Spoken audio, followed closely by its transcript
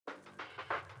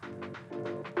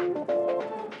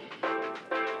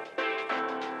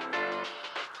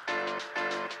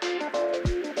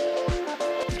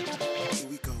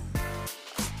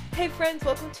friends,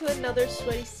 welcome to another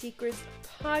Sweaty Secrets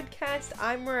podcast.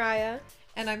 I'm Mariah.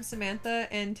 And I'm Samantha,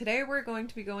 and today we're going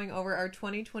to be going over our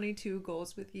 2022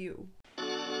 goals with you.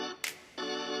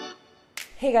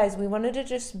 Hey guys, we wanted to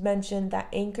just mention that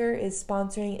Anchor is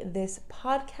sponsoring this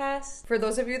podcast. For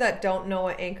those of you that don't know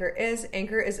what Anchor is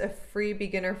a free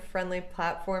beginner-friendly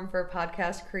platform for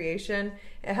podcast creation.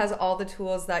 It has all the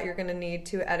tools that you're going to need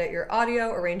to edit your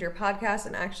audio, arrange your podcast,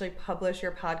 and actually publish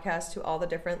your podcast to all the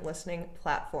different listening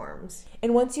platforms.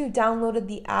 And once you downloaded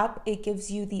the app, it gives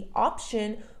you the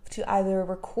option to either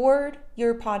record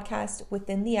your podcast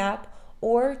within the app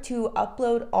or to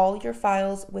upload all your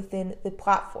files within the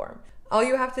platform. All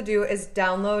you have to do is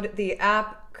download the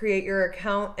app, create your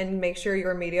account, and make sure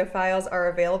your media files are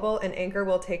available, and Anchor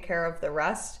will take care of the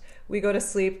rest. We go to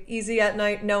sleep easy at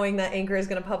night knowing that Anchor is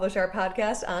going to publish our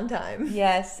podcast on time.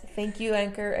 Yes, thank you,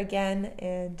 Anchor, again,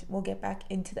 and we'll get back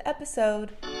into the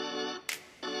episode.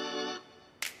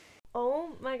 Oh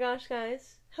my gosh,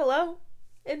 guys. Hello.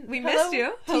 And we hello missed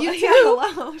you. To you too. Yeah,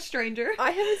 hello, stranger. I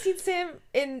haven't seen Sam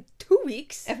in 2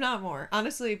 weeks. If not more.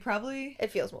 Honestly, probably. It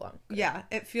feels long. Yeah,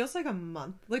 it feels like a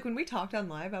month. Like when we talked on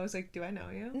live, I was like, do I know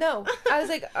you? No. I was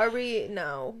like,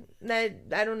 no. I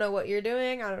don't know what you're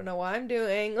doing. I don't know what I'm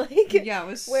doing. Like, yeah, it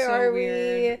was where so are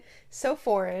weird. we? So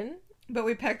foreign. But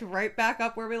we picked right back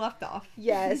up where we left off.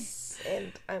 Yes,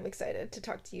 and I'm excited to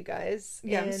talk to you guys.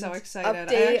 Yeah, I'm so excited.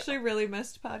 I actually really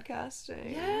missed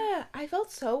podcasting. Yeah, I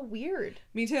felt so weird.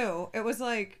 Me too. It was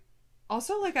like,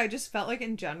 also like I just felt like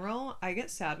in general, I get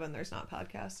sad when there's not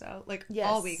podcasts out. Like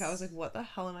all week I was like, what the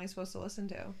hell am I supposed to listen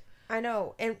to? I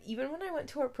know. And even when I went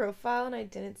to our profile and I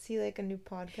didn't see like a new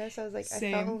podcast, I was like,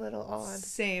 Same. I felt a little odd.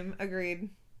 Same, agreed.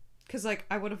 Because, like,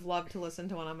 I would have loved to listen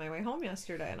to one on my way home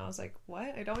yesterday, and I was like,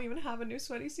 what? I don't even have a new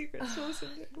Sweaty Secrets to listen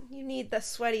to. You need the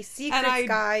Sweaty Secrets, and I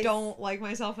guys. don't like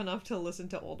myself enough to listen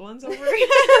to old ones over again.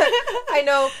 I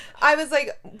know. I was,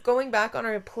 like, going back on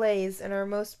our plays, and our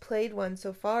most played one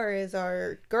so far is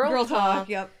our Girl Talk.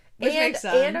 Yep. Which makes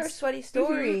sense. And our Sweaty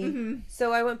Story. Mm-hmm.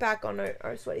 So I went back on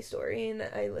our Sweaty Story, and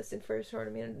I listened for a short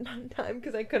amount of time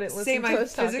because I couldn't listen Same, to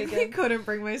us talk again. I physically couldn't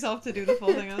bring myself to do the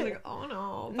full thing. I was like, oh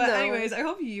no. But anyways, I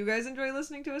hope you guys enjoy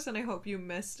listening to us, and I hope you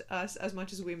missed us as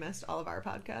much as we missed all of our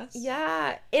podcasts.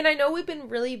 Yeah, and I know we've been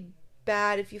really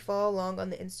bad if you follow along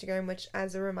on the Instagram, which,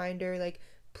 as a reminder, like,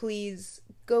 please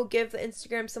go give the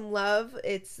Instagram some love.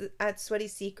 It's at Sweaty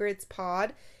Secrets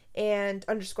Pod and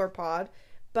 _pod.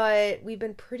 But we've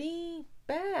been pretty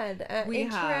bad at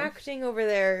interacting over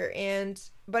there,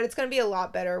 but it's gonna be a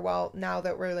lot better now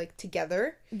that we're like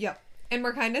together. Yep. And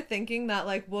we're kind of thinking that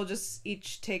like we'll just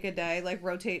each take a day, like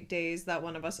rotate days that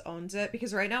one of us owns it,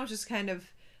 because right now it's just kind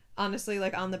of honestly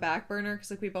like on the back burner,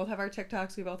 because like we both have our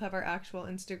TikToks, we both have our actual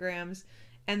Instagrams,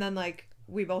 and then like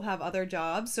we both have other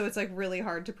jobs, so it's like really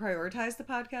hard to prioritize the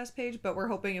podcast page. But we're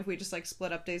hoping if we just like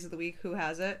split up days of the week who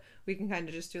has it, we can kind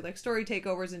of just do like story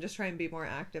takeovers and just try and be more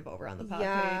active over on the pod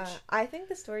page. I think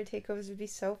the story takeovers would be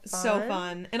so fun. So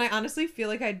fun. And I honestly feel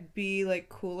like I'd be like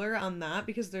cooler on that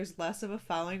because there's less of a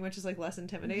following, which is like less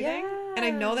intimidating. Yeah. And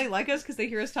I know they like us because they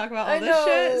hear us talk about all this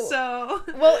shit. So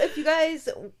well, if you guys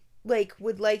like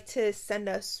would like to send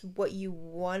us what you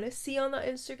want to see on the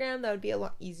Instagram, that would be a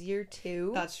lot easier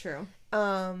too. That's true.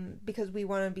 Because we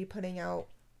want to be putting out,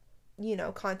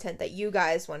 content that you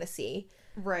guys want to see.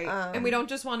 Right. And we don't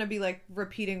just want to be like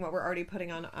repeating what we're already putting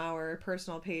on our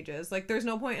personal pages. Like there's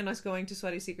no point in us going to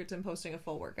Sweaty Secrets and posting a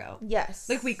full workout. Yes.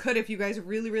 Like we could if you guys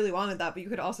really, really wanted that, but you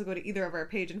could also go to either of our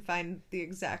page and find the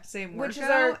exact same workout. Which is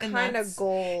our kind of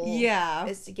goal. Yeah.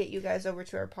 Is to get you guys over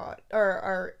to our pod or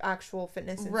our actual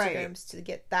fitness Instagrams to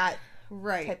get that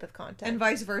type of content. And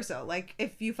vice versa. Like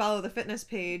if you follow the fitness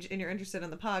page and you're interested in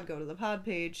the pod, go to the pod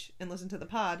page and listen to the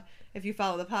pod. If you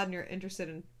follow the pod and you're interested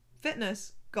in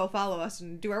fitness, go follow us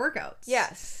and do our workouts.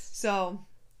 Yes. So,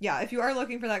 yeah, if you are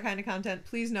looking for that kind of content,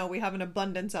 please know we have an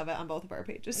abundance of it on both of our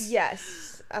pages.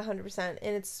 Yes, 100%.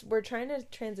 And we're trying to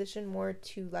transition more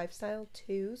to lifestyle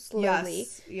too, slowly.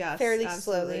 Yes, fairly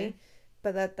absolutely. slowly.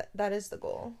 But that is the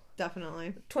goal.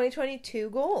 Definitely.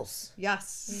 2022 goals.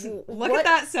 Yes. Look at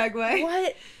that segue.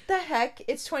 What the heck?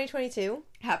 It's 2022.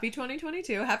 Happy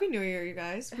 2022. Happy New Year, you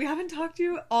guys. We haven't talked to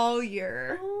you all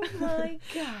year. Oh my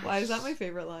gosh. Why is that my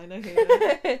favorite line? I hate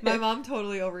it. My mom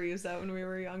totally overused that when we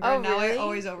were younger. Oh, and now really? I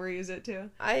always overuse it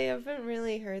too. I haven't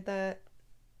really heard that.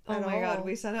 Oh my all. God,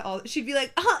 we said it all. She'd be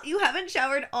like, "Oh, you haven't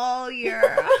showered all year."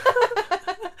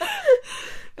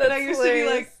 But I used to be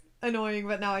like, annoying,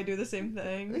 but now I do the same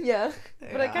thing. Yeah.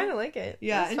 But I Yeah. kind of like it.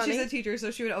 Yeah, It's and funny. she's a teacher,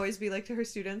 so she would always be like to her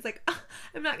students, like, "Ah,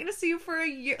 I'm not gonna see you for a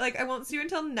year. Like, I won't see you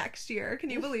until next year. Can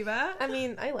you believe it?" I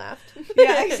mean, I laughed.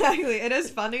 Yeah, exactly. It is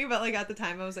funny, but like at the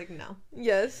time, I was like, no.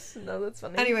 Yes. No, that's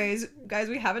funny. Anyways, guys,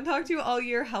 we haven't talked to you all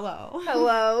year. Hello.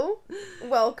 Hello.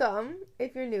 Welcome.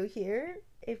 If you're new here.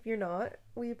 If you're not,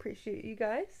 we appreciate you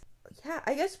guys. Yeah,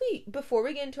 I guess before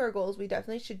we get into our goals, we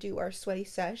definitely should do our sweaty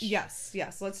sesh. Yes.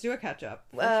 Let's do a catch up.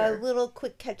 Little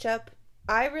quick catch up.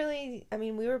 I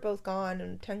mean, we were both gone,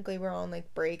 and technically we're on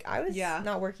like break. I was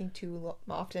not working too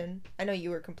often. I know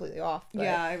you were completely off. But...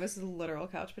 Yeah, I was a literal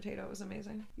couch potato. It was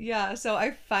amazing. Yeah, so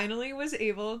I finally was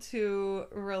able to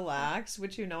relax,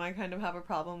 which I kind of have a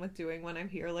problem with doing when I'm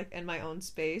here, like in my own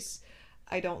space.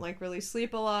 I don't like really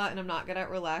sleep a lot, and I'm not good at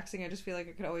relaxing. I just feel like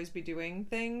I could always be doing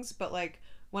things, but like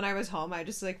when I was home, I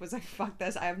just like was like, fuck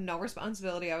this. I have no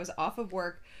responsibility. I was off of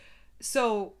work.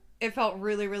 So it felt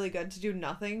really, really good to do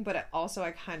nothing, but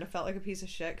I kind of felt like a piece of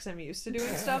shit because I'm used to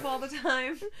doing stuff all the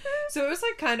time. So it was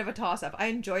like kind of a toss up. I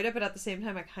enjoyed it, but at the same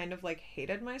time, I kind of like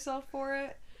hated myself for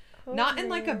it. Oh, not in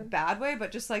like a bad way,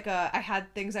 but just like I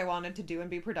had things I wanted to do and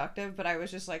be productive, but I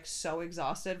was just like so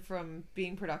exhausted from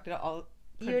being productive all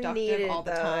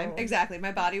the time. Exactly.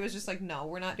 My body was just like, no,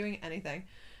 we're not doing anything.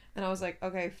 And I was like,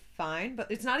 okay, fine.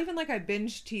 But it's not even like I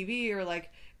binged TV or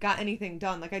like got anything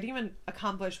done. Like I didn't even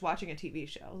accomplish watching a TV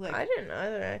show. Like I didn't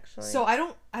either, actually. So I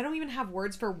don't even have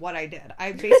words for what I did.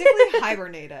 I basically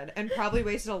hibernated and probably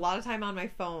wasted a lot of time on my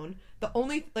phone. The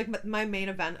only like my main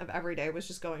event of every day was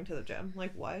just going to the gym.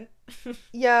 Like what?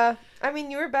 Yeah. I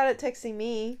mean, you were bad at texting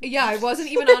me. Yeah, I wasn't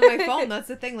even on my phone. That's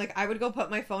the thing. Like I would go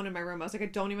put my phone in my room. I was like, I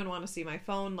don't even want to see my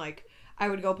phone. Like I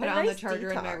would go put it on the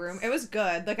charger in my room. It was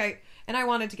good. Like I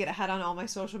wanted to get ahead on all my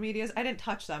social medias. I didn't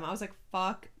touch them. I was like,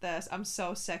 fuck this. I'm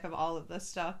so sick of all of this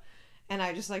stuff. And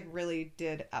I just like really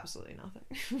did absolutely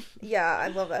nothing. Yeah, I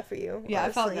love that for you. Yeah,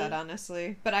 honestly. I felt good,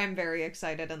 honestly. But I'm very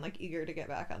excited and like eager to get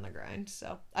back on the grind.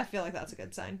 So I feel like that's a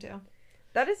good sign too.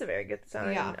 That is a very good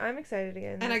sign. Yeah. I'm excited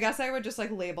again. And I guess I would just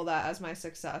like label that as my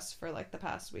success for like the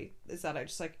past week, is that I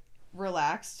just like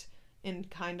relaxed and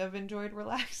kind of enjoyed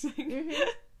relaxing.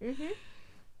 Mm-hmm. Mm-hmm.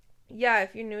 Yeah,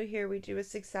 if you're new here, we do a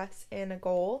success and a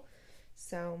goal.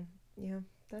 So, yeah,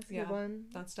 that's a good one.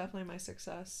 That's definitely my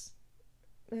success.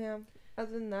 Yeah.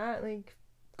 Other than that, like,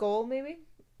 goal maybe?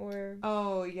 Or...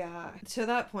 Oh, yeah. To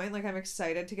that point, like, I'm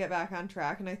excited to get back on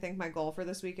track, and I think my goal for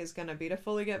this week is gonna be to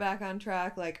fully get back on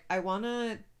track. Like, I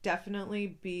wanna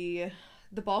definitely be...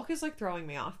 The bulk is, like, throwing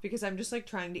me off, because I'm just, like,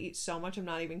 trying to eat so much, I'm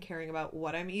not even caring about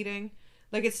what I'm eating.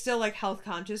 Like, it's still, like, health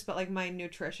conscious, but, like, my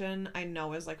nutrition, I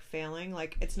know, is, like, failing.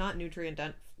 Like, it's not nutrient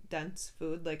dense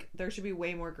food. Like, there should be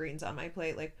way more greens on my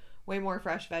plate. Like, way more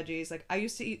fresh veggies. Like, I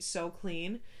used to eat so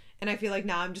clean, and I feel like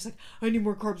now I'm just, like, I need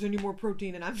more carbs, I need more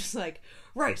protein, and I'm just, like,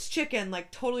 rice, chicken,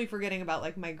 like, totally forgetting about,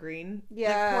 like, my green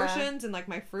like, portions and, like,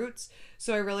 my fruits.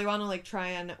 So I really want to, like, try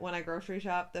and, when I grocery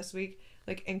shop this week,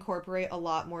 like, incorporate a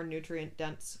lot more nutrient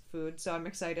dense food. So I'm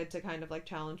excited to kind of, like,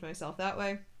 challenge myself that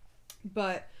way.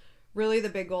 But... really the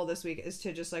big goal this week is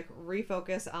to just like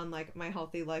refocus on like my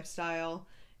healthy lifestyle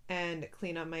and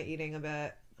clean up my eating a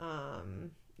bit.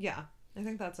 Yeah, I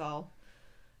think that's all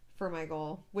for my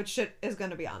goal, which is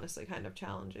going to be honestly kind of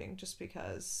challenging just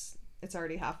because it's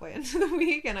already halfway into the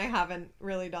week and I haven't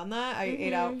really done that. I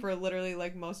ate out for literally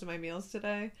like most of my meals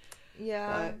today.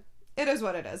 Yeah. But it is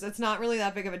what it is. It's not really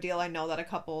that big of a deal. I know that a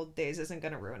couple days isn't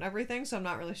going to ruin everything, so I'm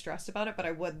not really stressed about it, but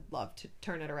I would love to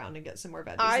turn it around and get some more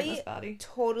veggies in this body. I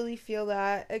totally feel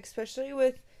that, especially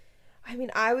with, I mean,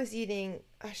 I was eating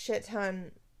a shit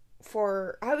ton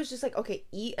I was just like, okay,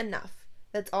 eat enough.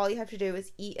 That's all you have to do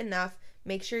is eat enough.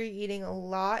 Make sure you're eating a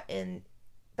lot, and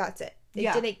that's it.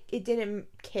 I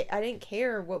didn't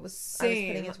care what was I was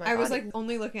putting into my body. I was like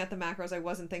only looking at the macros. I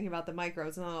wasn't thinking about the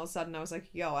micros, and then all of a sudden I was like,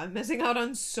 yo, I'm missing out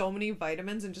on so many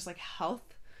vitamins and just like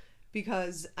health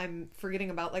because I'm forgetting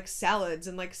about like salads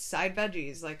and like side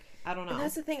veggies. Like, I don't know. And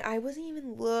that's the thing. I wasn't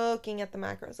even looking at the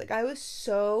macros. Like, I was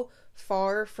so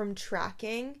far from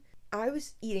tracking. I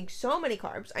was eating so many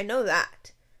carbs. I know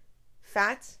that.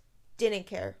 Fats, didn't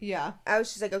care. Yeah. I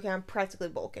was just like, okay, I'm practically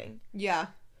bulking. Yeah.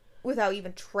 Without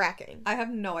even tracking. I have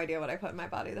no idea what I put in my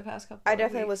body the past couple I of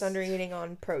definitely weeks. was under eating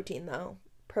on protein, though.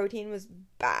 Protein was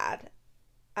bad.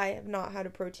 I have not had a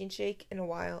protein shake in a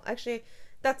while. Actually,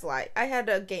 that's a lie. I had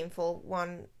a Gameful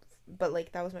one, but,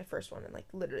 like, that was my first one in, like,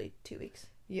 literally 2 weeks.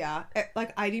 Yeah.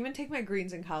 Like, I'd even take my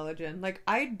greens and collagen. Like,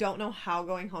 I don't know how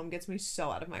going home gets me so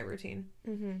out of my routine.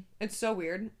 Mm-hmm. It's so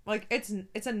weird. Like, it's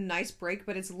a nice break,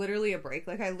 but it's literally a break.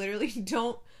 Like, I literally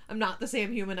I'm not the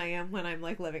same human I am when I'm,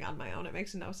 like, living on my own. It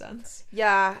makes no sense.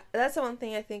 Yeah, that's the one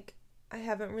thing I think I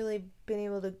haven't really been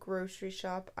able to grocery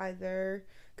shop either.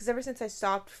 Because ever since I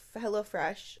stopped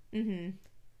HelloFresh,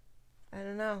 I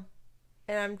don't know.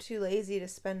 And I'm too lazy to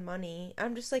spend money.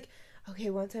 I'm just like, okay,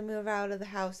 once I move out of the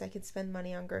house, I can spend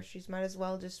money on groceries. Might as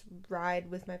well just ride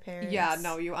with my parents. Yeah,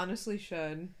 no, you honestly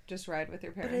should just ride with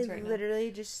your parents right now. But I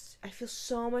literally just, I feel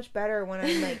so much better when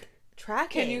I'm like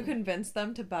tracking. Can you convince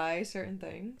them to buy certain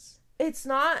things? It's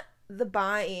not the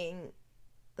buying.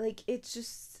 Like, it's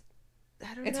just,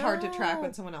 I don't know. It's hard to track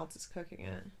when someone else is cooking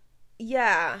it.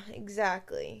 Yeah,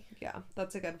 exactly. Yeah,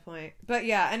 that's a good point. But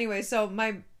yeah, anyway, so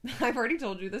I've already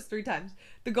told you this 3 times.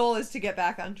 The goal is to get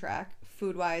back on track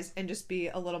food-wise and just be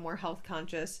a little more health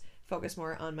conscious, focus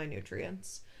more on my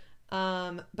nutrients.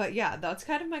 But yeah, that's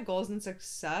kind of my goals and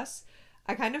success.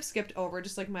 I kind of skipped over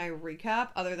just like my recap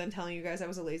other than telling you guys I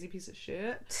was a lazy piece of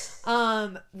shit.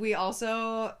 We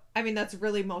also, I mean, that's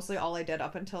really mostly all I did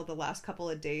up until the last couple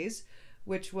of days,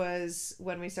 which was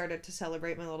when we started to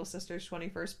celebrate my little sister's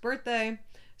 21st birthday.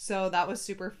 So that was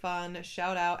super fun.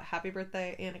 Shout out. Happy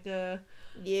birthday, Annika.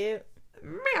 Yeah.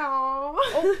 Meow.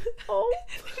 Oh.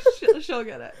 She'll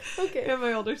get it. Okay. And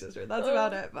my older sister. That's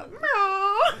about it. But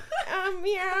meow.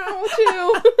 Meow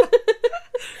too.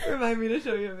 Remind me to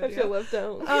show you a video. I feel left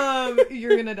out.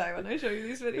 You're gonna die when I show you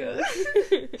these videos.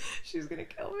 She's gonna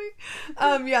kill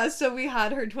me. Yeah, so we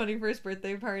had her 21st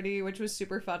birthday party, which was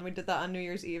super fun. We did that on New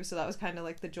Year's Eve, so that was kind of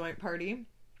like the joint party.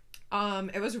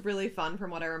 It was really fun from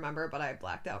what I remember, but I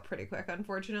blacked out pretty quick,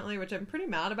 unfortunately, which I'm pretty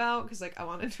mad about because like I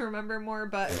wanted to remember more.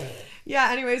 But yeah,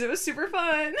 anyways, it was super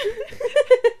fun.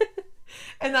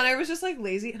 And then I was just like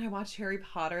lazy and I watched Harry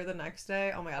Potter the next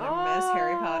day. Oh my god, I miss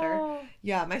Harry Potter.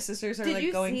 Yeah, my sisters are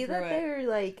like going through it. Did you see that they're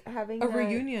like having a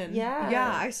reunion? Yeah.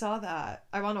 Yeah, I saw that.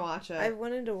 I want to watch it. I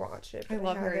wanted to watch it. I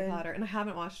love Harry Potter and I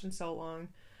haven't watched in so long.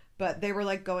 But they were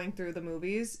like going through the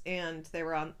movies and they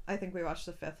were on, I think we watched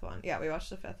the 5th one. Yeah, we watched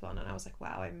the 5th one and I was like,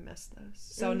 wow, I missed this.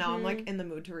 So now I'm like in the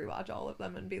mood to rewatch all of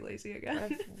them and be lazy again.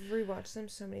 I've rewatched them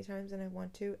so many times and I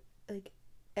want to like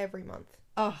every month.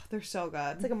 Oh, they're so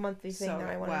good. It's like a monthly thing that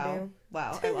I want to do.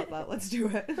 Wow, I love that. Let's do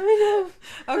it. I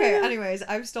know. Okay, I know. Anyways,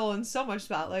 I've stolen so much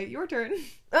spotlight. Your turn.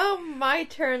 Oh, my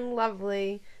turn.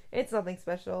 Lovely. It's nothing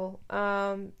special.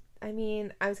 I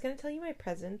mean, I was going to tell you my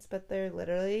presents, but they're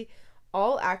literally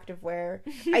all activewear.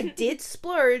 I did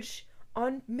splurge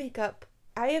on makeup.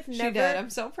 I have never, she did. I'm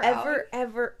so proud.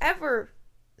 ever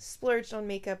splurged on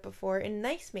makeup before, and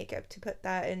nice makeup to put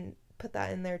that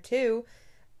in there too.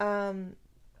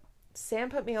 Sam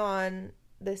put me on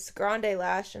this Grande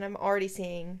lash, and I'm already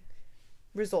seeing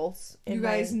results. You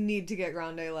guys need to get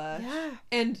Grande lash. Yeah.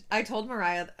 And I told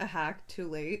Mariah a hack too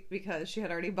late because she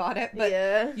had already bought it.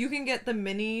 But you can get the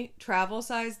mini travel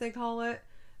size, they call it.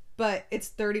 But it's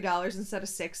 $30 instead of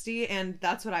 $60, and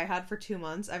that's what I had for 2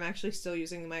 months. I'm actually still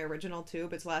using my original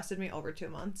tube. It's lasted me over 2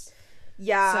 months.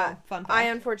 Yeah. So, fun fact. I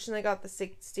unfortunately got the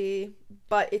 60,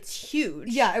 but it's huge.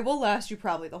 Yeah, it will last you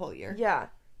probably the whole year. Yeah.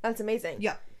 That's amazing.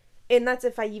 Yeah. And that's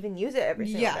if I even use it every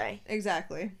single day. Yeah,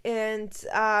 exactly. And, so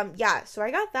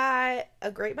I got that. A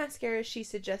great mascara she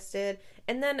suggested.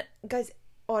 And then, guys,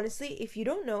 honestly, if you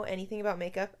don't know anything about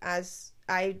makeup, as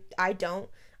I don't,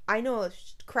 I know a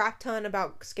crap ton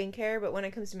about skincare, but when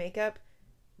it comes to makeup,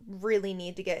 really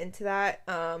need to get into that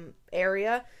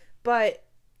area. But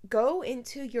go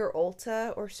into your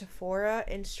Ulta or Sephora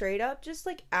and straight up just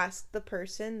like ask the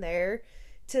person there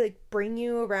to like bring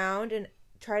you around and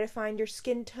try to find your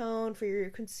skin tone for your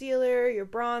concealer, your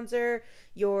bronzer,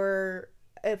 your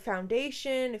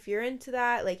foundation. If you're into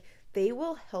that, like they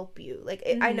will help you. Like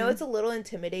I know it's a little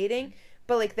intimidating,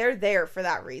 but like they're there for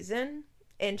that reason.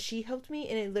 And she helped me,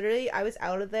 and it literally, I was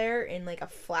out of there in like a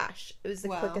flash. It was the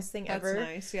quickest thing ever. That's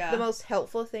nice, yeah. The most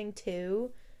helpful thing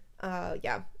too.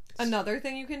 Yeah. Another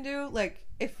thing you can do, like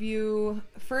if you,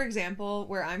 for example,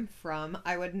 where I'm from,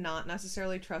 I would not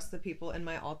necessarily trust the people in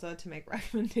my Ulta to make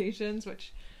recommendations,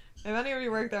 which if any of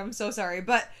you work there, I'm so sorry.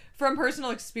 But from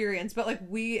personal experience, but like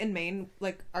we in Maine,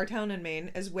 like our town in Maine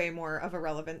is way more of a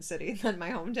relevant city than my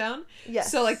hometown.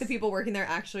 Yes. So like the people working there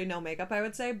actually know makeup, I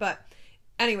would say. But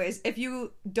anyways, if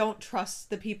you don't trust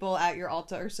the people at your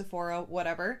Ulta or Sephora,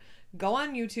 whatever, go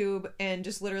on YouTube and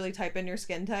just literally type in your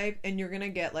skin type and you're gonna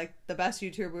get like the best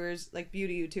YouTubers, like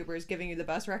beauty YouTubers, giving you the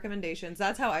best recommendations.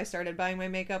 That's how I started buying my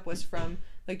makeup, was from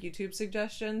like YouTube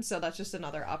suggestions. So that's just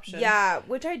another option. Yeah,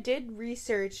 which I did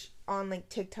research on like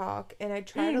TikTok, and I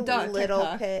tried a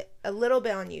little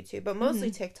bit on YouTube, but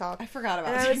mostly TikTok. I forgot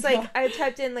about and TikTok. I was like, I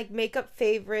typed in like makeup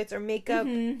favorites or makeup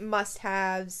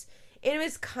must-haves, and it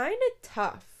was kind of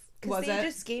tough because they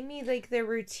just gave me like their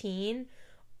routine,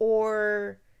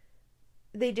 or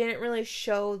they didn't really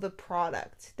show the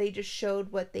product. They just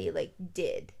showed what they like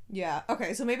did. Yeah.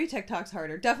 Okay. So maybe TikTok's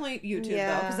harder. Definitely YouTube though,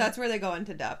 Yeah. because that's where they go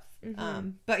into depth.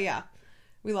 But yeah,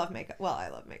 we love makeup. Well, I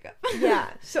love makeup. Yeah.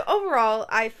 So overall,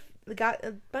 I got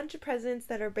a bunch of presents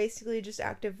that are basically just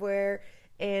activewear,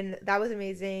 and that was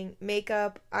amazing.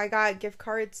 Makeup, I got gift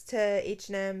cards to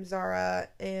H&M, Zara,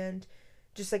 and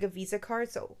just like a Visa card.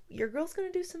 So your girl's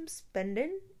gonna do some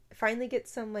spending. Finally get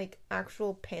some like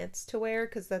actual pants to wear,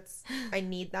 because I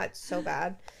need that so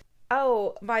bad.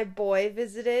 Oh, my boy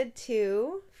visited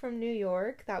too from New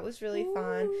York. That was really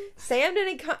fun. Sam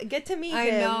didn't get to meet him. I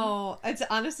know. It's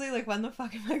honestly like, when the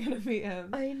fuck am I gonna meet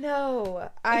him? I know.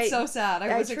 It's so sad.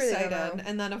 I was truly don't excited, know.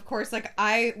 and then of course, like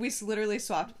we literally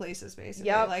swapped places basically.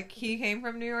 Yep. Like he came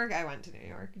from New York, I went to New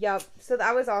York. Yep. So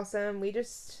that was awesome. We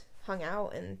just hung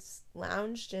out and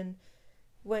lounged and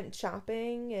went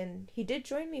shopping, and he did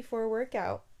join me for a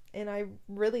workout, and I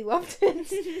really loved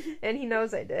it. And he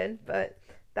knows I did, but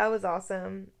that was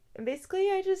awesome. And basically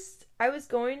I was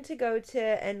going to go to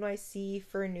NYC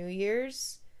for New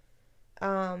Year's,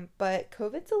 but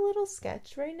COVID's a little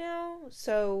sketch right now,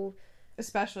 so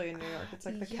Especially in New York, it's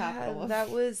like the capital of that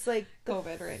was like the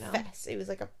COVID right now. fest. It was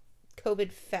like a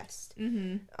COVID fest.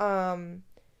 Mm-hmm.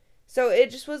 So it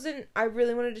just wasn't, I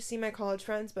really wanted to see my college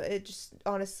friends, but it just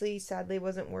honestly, sadly,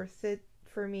 wasn't worth it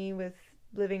for me with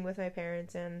living with my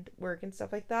parents and work and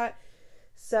stuff like that.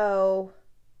 So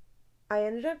I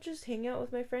ended up just hanging out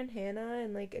with my friend Hannah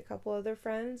and like a couple other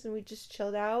friends, and we just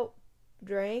chilled out,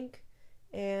 drank,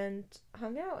 and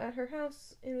hung out at her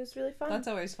house. It was really fun. That's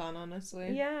always fun,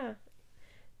 honestly. Yeah.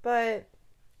 But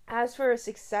as for a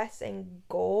success and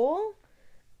goal,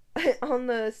 on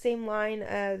the same line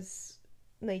as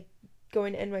like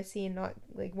going to NYC and not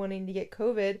like wanting to get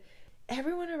COVID,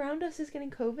 everyone around us is getting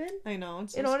COVID. I know,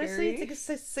 it's so and honestly, scary. it's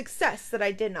like a success that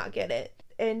I did not get it,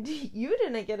 and you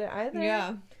didn't get it either.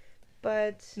 Yeah.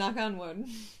 But Knock on wood.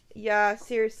 yeah,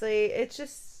 seriously, it's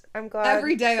just, I'm glad.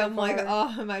 Every day so I'm like, far.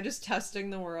 oh, am I just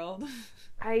testing the world?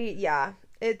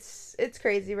 It's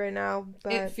crazy right now,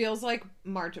 but It feels like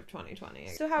March of 2020.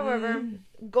 so however,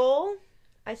 goal,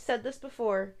 I said this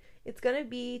before, it's gonna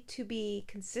be to be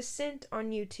consistent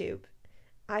on YouTube.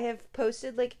 I have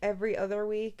posted like every other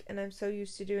week, and I'm so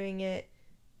used to doing it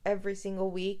every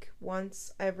single week,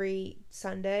 once every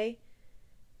Sunday.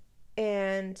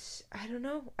 And I don't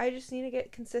know, I just need to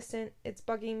get consistent. It's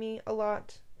bugging me a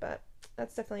lot, but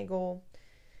that's definitely a goal.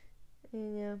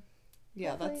 And yeah.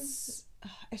 Yeah,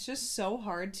 it's just so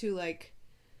hard to like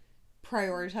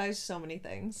prioritize so many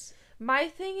things. My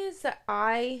thing is that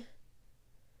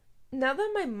now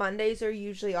that my Mondays are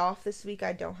usually off, this week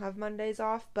I don't have Mondays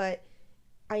off, but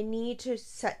I need to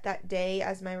set that day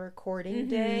as my recording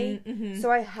day.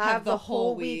 So I have the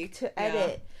whole week to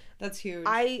edit. That's huge.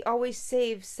 I always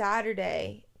save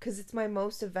Saturday because it's my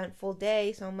most eventful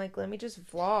day, so I'm like, let me just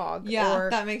vlog. Yeah, or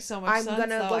that makes so much I'm sense,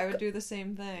 gonna though. look- I would do the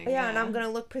same thing. Yeah, and I'm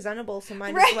gonna look presentable, so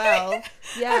might Right. as well.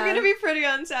 Yeah. I'm gonna be pretty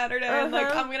on Saturday, and like,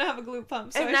 Uh-huh. I'm gonna have a glute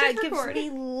pump, so and I that should gives record.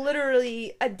 me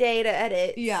literally a day to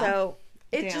edit. Yeah. So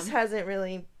it Damn. just hasn't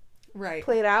really Right.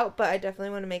 played out, but I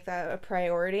definitely want to make that a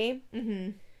priority.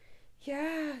 Mm-hmm.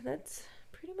 Yeah, that's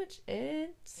pretty much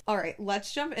it. All right,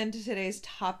 let's jump into today's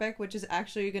topic, which is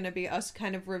actually going to be us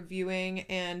kind of reviewing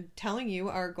and telling you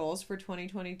our goals for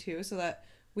 2022 so that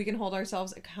we can hold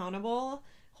ourselves accountable,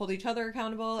 hold each other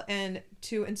accountable, and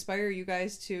to inspire you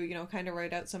guys to, you know, kind of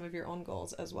write out some of your own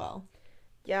goals as well.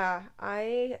 Yeah,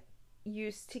 I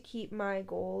used to keep my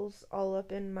goals all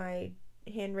up in my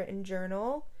handwritten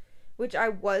journal, which I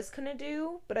was gonna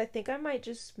do, but I think I might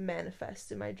just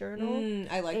manifest in my journal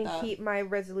I like and that. keep my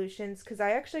resolutions, because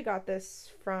I actually got this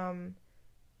from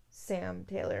Sam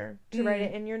Taylor to write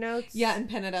it in your notes. Yeah, and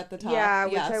pin it at the top. Yeah,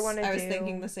 which Yes, I wanna I was do.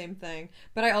 thinking the same thing.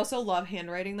 But I also love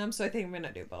handwriting them, so I think I'm going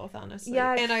to do both, honestly.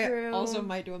 Yeah, and true. I also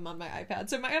might do them on my iPad.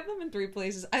 So I might have them in 3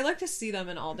 places. I like to see them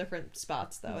in all different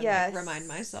spots, though, and Yes. like, remind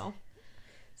myself.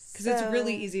 Because it's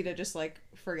really So, easy to just, like,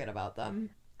 forget about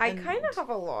them. I and- kind of have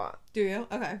a lot. Do you?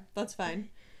 Okay, that's fine.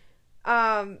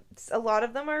 A lot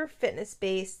of them are fitness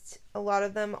based. A lot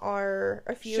of them are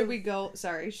a few. Should we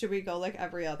go like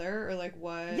every other, or like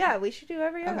what? Yeah, we should do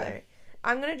every Okay. other.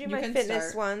 I'm gonna do You my can fitness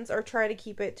start. ones, or try to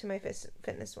keep it to my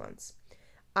fitness ones.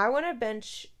 I want to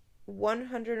bench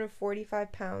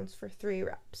 145 pounds for 3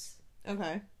 reps,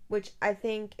 Okay. which I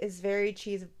think is very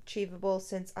achievable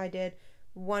since I did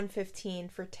 115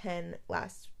 for 10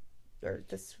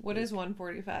 this What week. is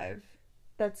 145?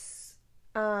 That's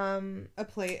A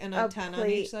plate and a 10 on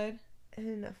plate. each side?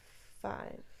 in a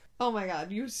 5. Oh my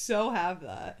god, you so have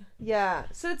that. Yeah,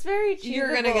 so it's very achievable.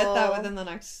 You're gonna get that within the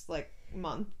next, like,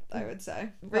 month, I would say.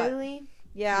 But Really?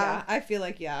 Yeah. I feel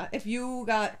like, yeah. If you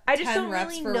got I just 10 don't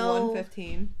reps really for know.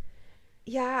 115.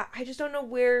 Yeah, I just don't know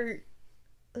where,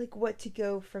 like, what to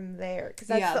go from there. Because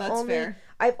that's Yeah, the that's only. fair.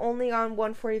 I've only gone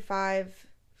 145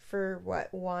 for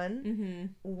what, Mm-hmm.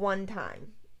 one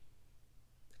time.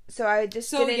 So I just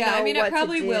So, didn't yeah, know I mean, what it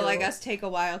probably to will, do. I guess, take a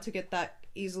while to get that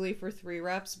easily for 3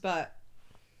 reps, but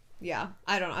yeah,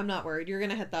 I don't know. I'm not worried. You're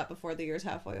going to hit that before the year's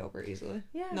halfway over easily.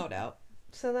 Yeah. No doubt.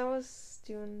 So that was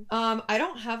doing. I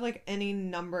don't have like any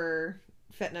number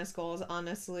fitness goals,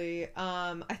 honestly.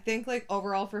 I think like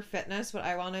overall for fitness, what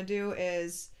I want to do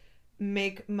is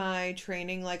make my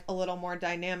training like a little more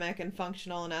dynamic and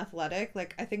functional and athletic.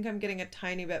 Like I think I'm getting a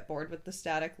tiny bit bored with the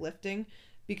static lifting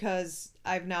because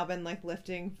I've now been like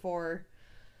lifting for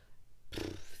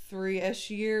 3-ish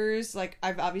years. Like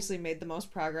I've obviously made the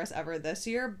most progress ever this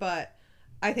year, but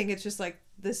I think it's just like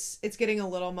this, it's getting a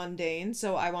little mundane,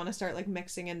 so I want to start like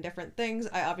mixing in different things.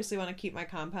 I obviously want to keep my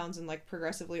compounds and like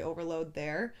progressively overload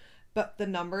there, but the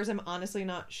numbers I'm honestly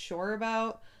not sure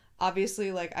about.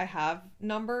 Obviously, like I have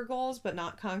number goals, but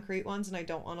not concrete ones, and I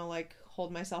don't want to like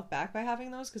hold myself back by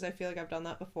having those because I feel like I've done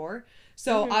that before.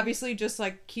 So obviously just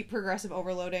like keep progressive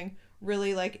overloading,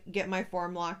 really like get my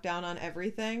form locked down on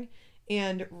everything,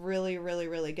 and really, really,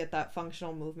 really get that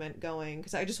functional movement going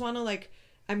because I just want to like,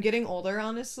 I'm getting older,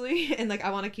 honestly, and like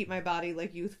I want to keep my body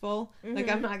like youthful. Like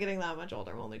I'm not getting that much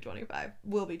older. I'm only 25.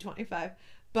 Will be 25.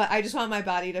 But I just want my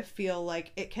body to feel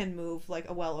like it can move like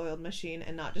a well-oiled machine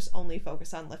and not just only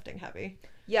focus on lifting heavy.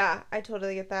 Yeah, I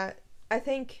totally get that. I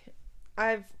think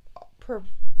I've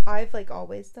like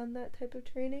always done that type of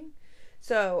training.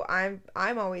 So I'm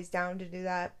always down to do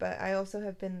that, but I also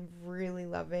have been really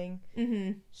loving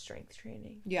strength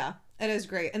training. Yeah, it is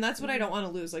great. And that's what I don't want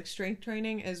to lose. Like strength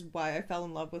training is why I fell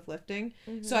in love with lifting.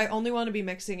 So I only want to be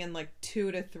mixing in like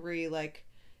 2 to 3 like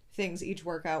things each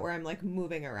workout where I'm like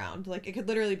moving around. Like it could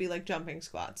literally be like jumping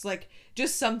squats. Like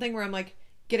just something where I'm like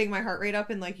getting my heart rate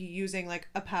up and like using like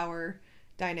a power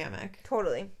dynamic.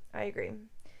 Totally. I agree.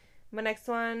 My next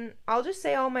one, I'll just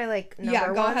say all my like number Yeah,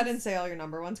 go ones. ahead and say all your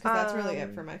number ones because that's really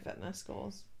it for my fitness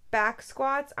goals. Back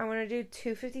squats, I want to do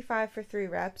 255 for 3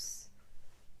 reps.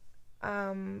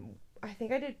 I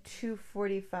think I did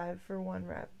 245 for 1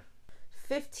 rep.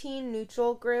 15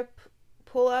 neutral grip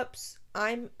pull-ups.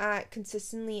 I'm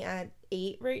consistently at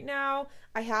 8 right now.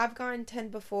 I have gone 10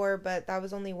 before, but that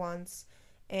was only once.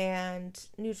 And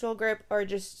neutral grip are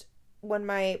just when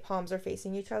my palms are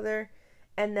facing each other.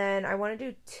 And then I want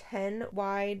to do 10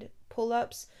 wide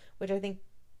pull-ups, which I think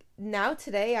now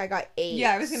today I got 8.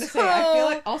 Yeah, I was going to say, I feel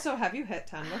like, also, have you hit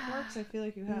 10 before? Because I feel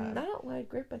like you have. Not wide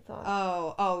grip, I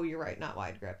thought. Oh, you're right, not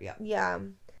wide grip, yeah. Yeah.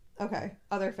 Okay,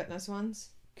 other fitness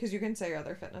ones? Because you can say your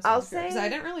other fitness I'll ones. say... Because I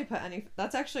didn't really put any...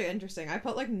 That's actually interesting. I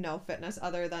put, like, no fitness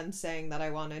other than saying that I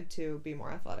wanted to be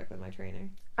more athletic with my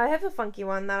training. I have a funky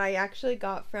one that I actually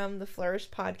got from the Flourish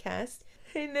podcast.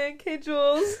 Hey, Nick. Hey,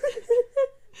 Jules.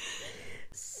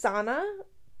 Sauna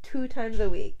 2 times a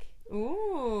week.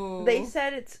 Ooh. They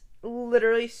said it's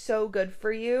literally so good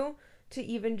for you to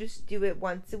even just do it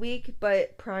once a week,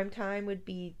 but prime time would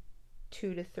be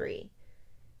 2 to 3.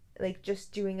 Like,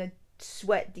 just doing a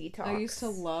sweat detox. I used to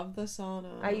love the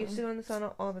sauna. I used to go in the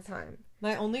sauna all the time.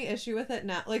 My only issue with it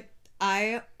now, like,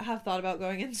 I have thought about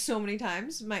going in so many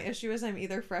times. My issue is I'm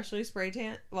either freshly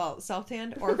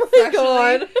self-tanned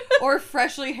or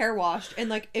freshly hair washed. And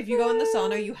like if you go in the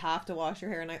sauna, you have to wash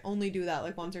your hair, and I only do that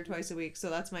like once or twice a week.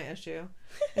 So that's my issue.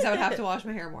 Is I would have to wash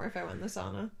my hair more if I went in the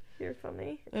sauna. You're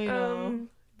funny. I know.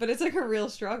 But it's like a real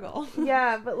struggle.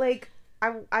 Yeah, but like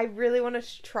I really want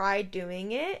to try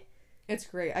doing it. It's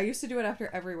great. I used to do it after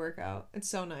every workout. It's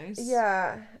so nice.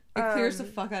 Yeah. It clears the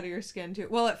fuck out of your skin too.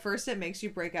 Well, at first it makes you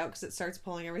break out because it starts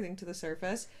pulling everything to the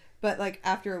surface. But like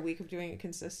after a week of doing it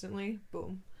consistently,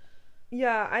 boom.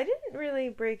 Yeah, I didn't really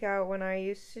break out when I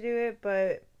used to do it,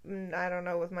 but I don't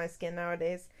know with my skin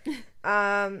nowadays.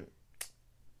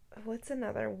 What's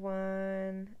another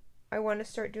one? I want to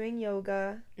start doing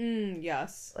yoga.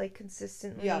 Yes. Like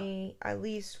consistently, at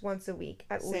least once a week.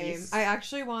 At least. I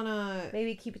actually want to...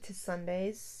 Maybe keep it to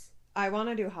Sundays. I want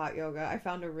to do hot yoga. I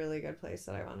found a really good place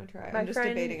that I want to try. I'm just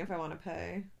debating if I want to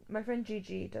pay. My friend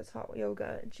Gigi does hot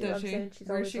yoga, and she Does loves she? it. And she's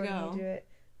Where'd always she letting go? me do it.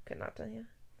 Could not tell you.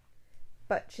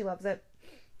 But she loves it.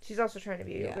 She's also trying to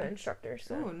be a yoga instructor.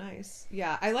 So. Oh, nice.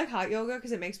 Yeah, I like hot yoga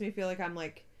because it makes me feel like I'm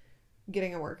like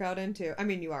getting a workout into. I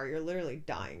mean, you're literally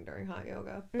dying during hot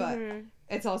yoga, but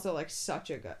it's also like such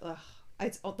a good.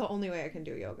 It's the only way I can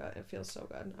do yoga. It feels so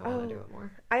good. I want to do it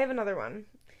more. I have another one.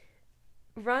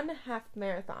 Run a half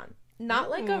marathon. Not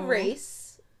like a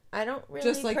race. I don't really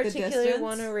just like particularly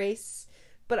want to race,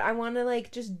 but I want to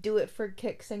like just do it for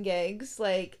kicks and gigs.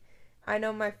 Like I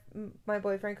know my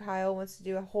boyfriend Kyle wants to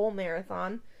do a whole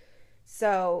marathon.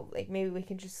 So, like, maybe we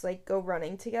can just, like, go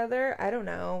running together. I don't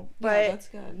know. But yeah, that's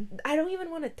good. I don't even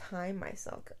want to time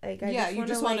myself. Like, Yeah, you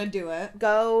just want to like, do it.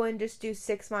 go and just do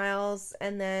 6 miles,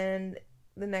 and then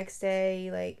the next day,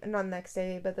 like, not the next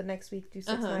day, but the next week do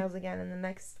 6 miles again, and the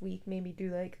next week maybe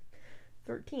do, like,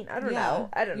 13. I don't know.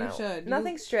 I don't know. You should.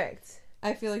 Nothing strict.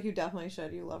 I feel like you definitely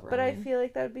should. You love running. But I feel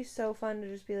like that would be so fun to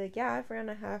just be like, yeah, I've ran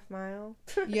a half mile.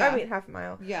 Yeah. I mean, half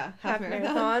mile. Yeah, Half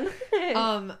marathon.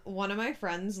 One of my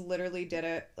friends literally did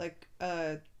it, like,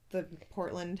 the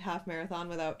Portland half marathon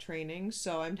without training.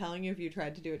 So I'm telling you, if you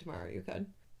tried to do it tomorrow, you could.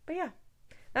 But yeah,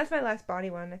 that's my last body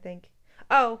one, I think.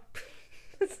 Oh,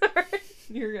 sorry.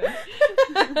 You're good.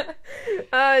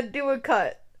 Do a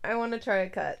cut. I want to try a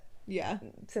cut. Yeah.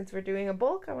 Since we're doing a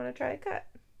bulk, I want to try a cut.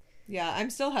 Yeah, I'm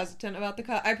still hesitant about the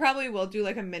cut. I probably will do,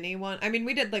 like, a mini one. I mean,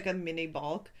 we did, like, a mini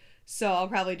bulk, so I'll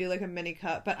probably do, like, a mini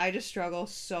cut, but I just struggle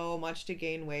so much to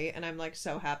gain weight, and I'm, like,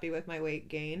 so happy with my weight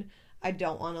gain. I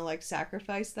don't want to, like,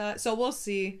 sacrifice that. So we'll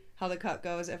see how the cut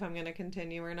goes, if I'm going to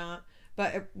continue or not.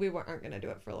 But we aren't going to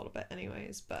do it for a little bit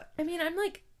anyways, but... I mean, I'm,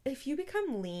 like, if you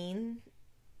become lean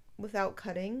without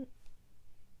cutting...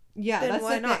 Yeah, that's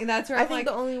the thing. That's where I'm, think like...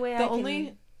 the only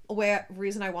way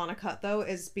reason I want to cut, though,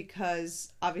 is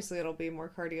because obviously it'll be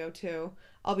more cardio too.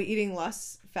 I'll be eating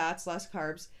less fats, less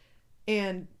carbs,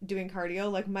 and doing cardio.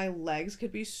 Like, my legs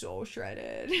could be so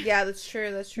shredded. Yeah, that's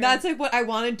true. That's like what I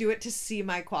want to do it to see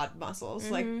my quad muscles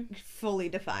like fully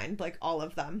defined, like all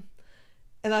of them,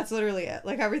 and that's literally it.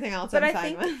 Like, everything else I'm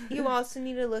fine with. You also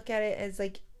need to look at it as,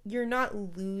 like, you're not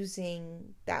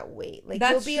losing that weight. Like,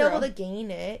 That's you'll be able to gain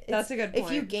it. That's a good point.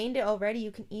 If you gained it already, you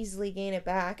can easily gain it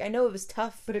back. I know it was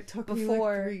tough, but it took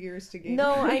before. me like 3 years to gain.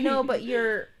 No, I know, but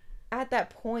you're at that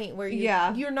point where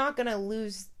you're not gonna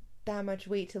lose that much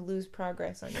weight to lose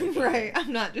progress on your right.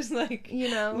 I'm not just, like,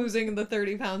 losing the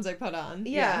 30 pounds I put on.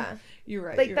 Yeah. You're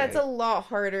right. Like, that's a lot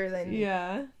harder than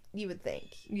you would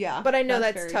think. Yeah. But I know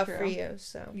that's tough for you,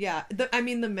 so. Yeah. I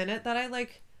mean, the minute that I,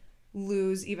 like,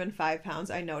 lose even 5 pounds,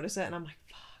 I notice it and I'm like,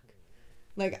 fuck.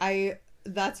 Like,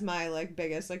 that's my, like,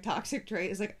 biggest, like, toxic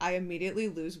trait is, like, I immediately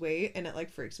lose weight and it, like,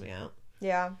 freaks me out.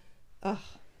 Yeah. Ugh.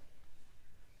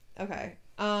 Okay.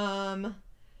 I'll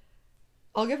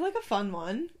give, like, a fun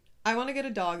one. I want to get a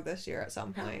dog this year at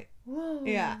some point. Whoa.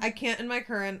 Yeah. I can't in my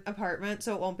current apartment,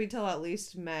 so it won't be till at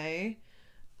least May.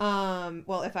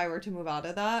 Well, if I were to move out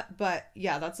of that, but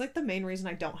yeah, that's, like, the main reason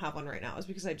I don't have one right now is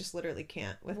because I just literally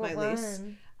can't with my lease.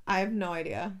 I have no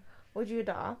idea. Would you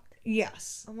adopt?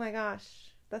 Yes. Oh my gosh.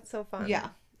 That's so fun. Yeah.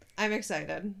 I'm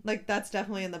excited. Like, that's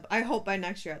definitely I hope by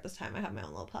next year at this time I have my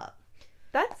own little pup.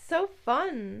 That's so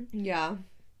fun. Yeah.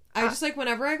 I just, like,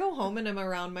 whenever I go home and I'm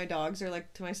around my dogs or,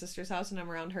 like, to my sister's house and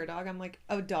I'm around her dog, I'm like,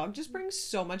 a dog just brings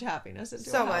so much happiness into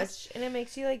so a house. much. And it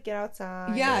makes you, like, get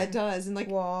outside. Yeah, it does. And, like,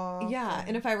 walk. Yeah.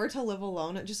 And if I were to live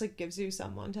alone, it just, like, gives you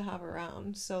someone to have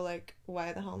around. So, like,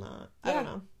 why the hell not? Yeah. I don't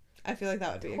know. I feel like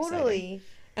that would be exciting.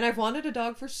 And I've wanted a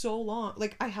dog for so long.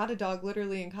 Like, I had a dog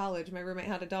literally in college. My roommate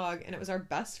had a dog, and it was our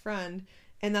best friend.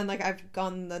 And then, like, I've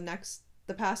gone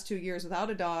the past 2 years without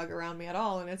a dog around me at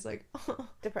all, and it's like, oh,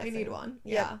 depressing. I need one.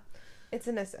 Yeah. It's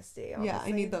a necessity, honestly. Yeah,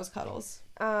 I need those cuddles.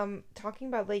 Talking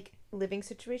about, like, living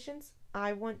situations,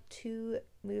 I want to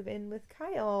move in with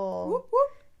Kyle. Whoop,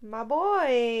 whoop. My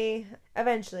boy.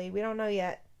 Eventually. We don't know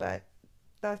yet, but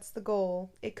that's the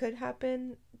goal. It could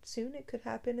happen soon. It could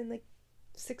happen in, like,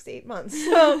 6 to 8 months.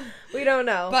 So, we don't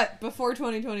know. But before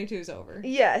 2022 is over.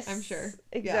 Yes. I'm sure.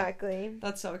 Exactly. Yeah.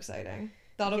 That's so exciting.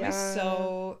 That'll be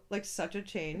so, like, such a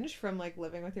change from, like,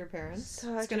 living with your parents.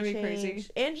 It's gonna be crazy.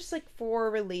 And just, like, for a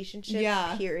relationship,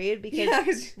 period.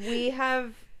 Because we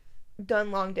have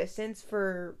done long distance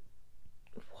for,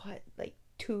 what, like,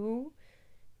 two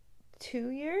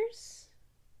years?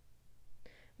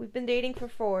 We've been dating for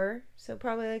 4, so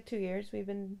probably, like, 2 years. We've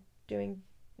been doing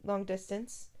long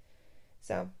distance.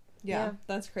 So, yeah.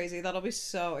 That's crazy. That'll be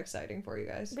so exciting for you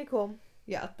guys. It'll be cool.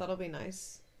 Yeah, that'll be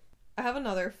nice. I have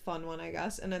another fun one, I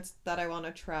guess, and it's that I want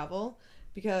to travel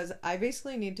because I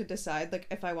basically need to decide, like,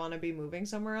 if I want to be moving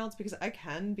somewhere else because I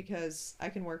can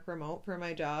work remote for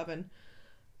my job and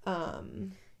I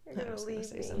was gonna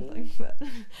say something, but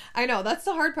I know that's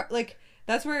the hard part. Like,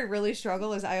 that's where I really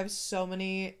struggle is I have so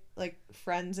many, like,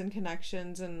 friends and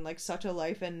connections and, like, such a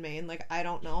life in Maine. Like, I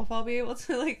don't know if I'll be able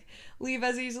to, like, leave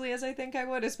as easily as I think I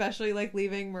would, especially, like,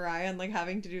 leaving Mariah and, like,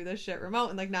 having to do this shit remote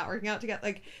and, like, not working out together.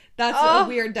 Like, that's a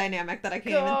weird dynamic that I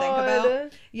can't even think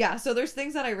about. Yeah, so there's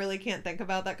things that I really can't think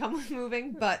about that come with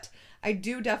moving, but I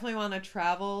do definitely want to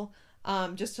travel,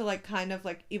 just to, like, kind of,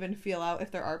 like, even feel out if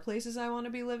there are places I want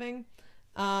to be living.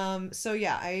 So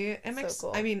yeah, I am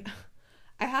cool. I mean,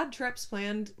 I had trips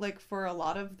planned like for a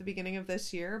lot of the beginning of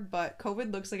this year, but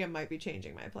COVID looks like it might be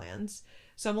changing my plans.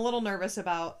 So I'm a little nervous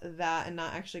about that and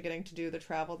not actually getting to do the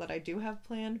travel that I do have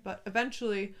planned, but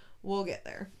eventually we'll get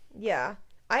there. Yeah.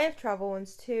 I have travel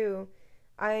ones too.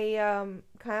 Kyle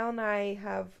and I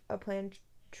have a planned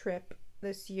trip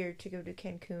this year to go to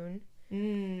Cancun.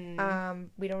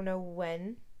 We don't know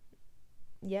when.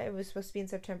 Yeah, it was supposed to be in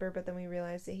September, but then we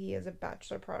realized that he has a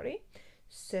bachelor party.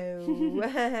 So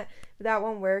that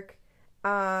won't work.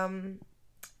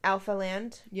 Alpha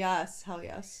Land. Yes, hell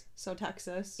yes. So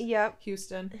Texas. Yep.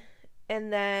 Houston.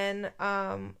 And then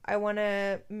I want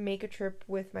to make a trip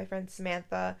with my friend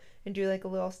Samantha and do like a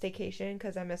little staycation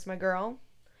because I miss my girl.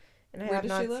 And I have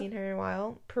not seen her in a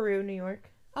while. Peru, New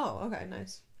York. Oh, okay,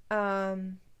 nice.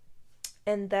 And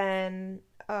then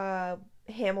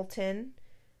Hamilton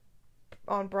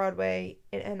on Broadway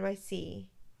in NYC.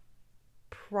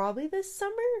 Probably this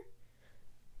summer.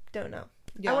 Don't know.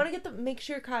 Yeah. I want to make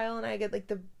sure Kyle and I get like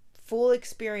the full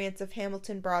experience of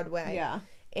Hamilton Broadway. Yeah.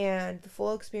 And the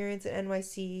full experience at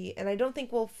NYC. And I don't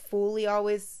think we'll fully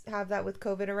always have that with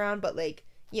COVID around, but like,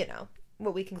 you know,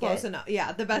 what we can get. Close enough.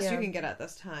 Yeah, the best you can get at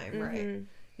this time, right?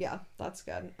 Yeah, that's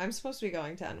good. I'm supposed to be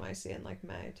going to NYC in like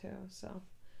May too, so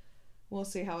we'll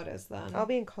see how it is then. I'll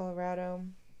be in Colorado.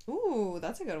 Ooh,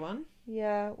 that's a good one.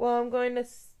 Yeah. Well, I'm going to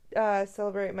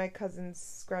celebrate my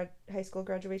cousin's high school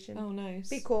graduation. Oh, nice.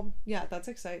 Be cool. Yeah, that's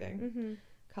exciting.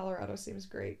 Colorado seems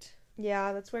great.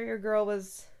 Yeah, that's where your girl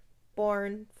was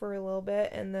born for a little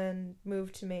bit and then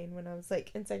moved to Maine when I was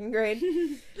like in second grade.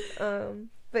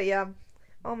 But yeah,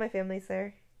 all my family's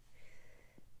there.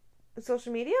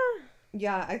 Social media?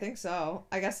 Yeah, I think so.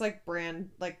 I guess like brand,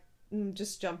 like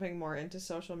just jumping more into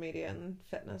social media and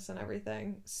fitness and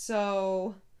everything.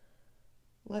 So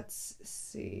let's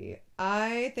see.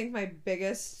 I think my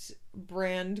biggest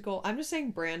brand goal, I'm just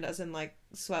saying brand as in like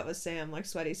Sweat with Sam, like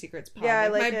Sweaty Secrets Pod. Yeah,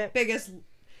 like I like my it. biggest,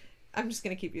 I'm just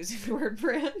going to keep using the word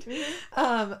brand.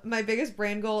 My biggest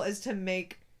brand goal is to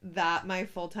make that my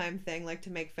full-time thing, like to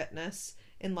make fitness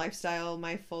and lifestyle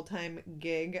my full-time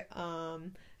gig.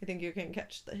 I think you can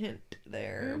catch the hint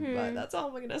there, but that's all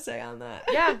I'm going to say on that.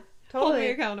 Yeah, totally. Hold me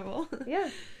accountable. Yeah.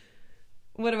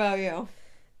 What about you?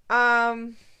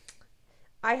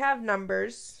 I have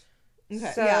numbers.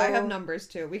 Okay. So yeah, I have numbers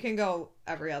too. We can go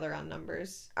every other on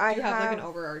numbers. Do you have like an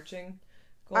overarching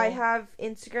goal? I have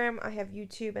Instagram, I have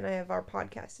YouTube, and I have our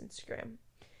podcast Instagram.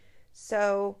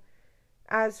 So,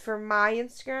 as for my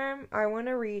Instagram, I want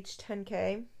to reach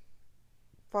 10K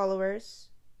followers.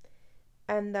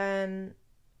 And then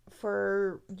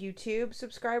for YouTube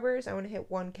subscribers, I want to hit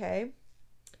 1K.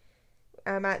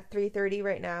 I'm at 330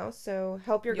 right now, so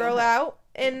help your girl out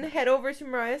and head over to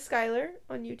Mariah Schuyler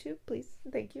on YouTube, please.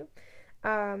 Thank you.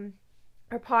 Our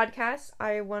podcast,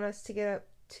 I want us to get up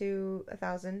to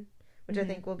 1,000, which I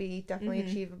think will be definitely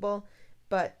achievable.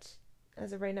 But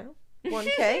as of right now,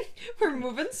 1K. We're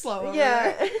moving slow over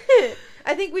Yeah. there.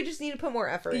 I think we just need to put more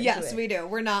effort into it. Yes, we do.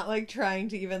 We're not like trying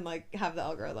to even like have the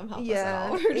algorithm help us at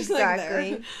all. We're just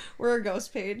exactly. like there. We're a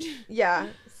ghost page. Yeah.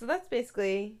 So that's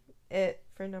basically it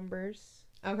for numbers.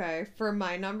 Okay, for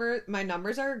my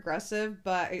numbers are aggressive,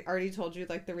 but I already told you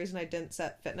like the reason I didn't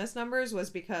set fitness numbers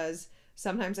was because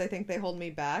sometimes I think they hold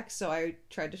me back, so I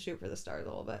tried to shoot for the stars a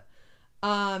little bit.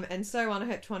 And so I want to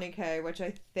hit 20K, which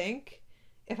I think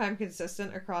if I'm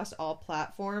consistent across all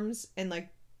platforms and like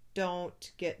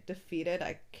don't get defeated,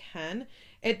 I can.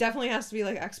 It definitely has to be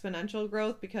like exponential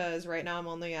growth because right now I'm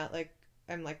only at like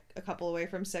I'm like a couple away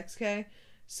from 6K,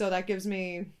 so that gives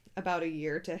me about a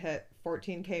year to hit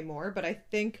 14K more. But I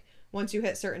think once you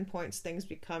hit certain points, things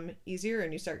become easier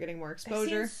and you start getting more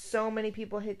exposure. I've seen so many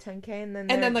people hit 10K and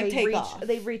then like take off.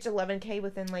 They reach 11K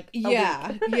within like a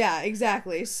week. week. Yeah,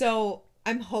 exactly. So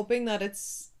I'm hoping that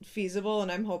it's feasible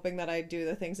and I'm hoping that I do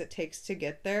the things it takes to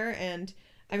get there. And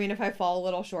I mean, if I fall a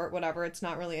little short, whatever, it's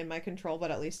not really in my control,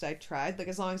 but at least I tried. Like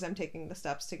as long as I'm taking the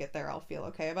steps to get there, I'll feel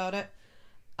okay about it.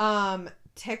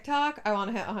 TikTok, I want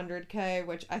to hit 100K,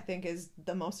 which I think is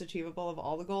the most achievable of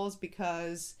all the goals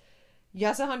because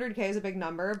yes, 100K is a big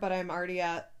number, but I'm already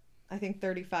at, I think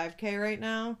 35K right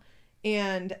now.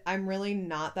 And I'm really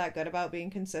not that good about being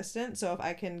consistent. So if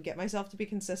I can get myself to be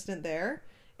consistent there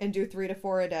and do 3 to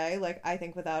 4 a day, like I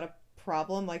think without a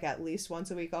problem, like at least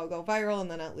once a week I'll go viral and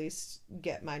then at least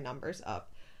get my numbers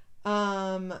up.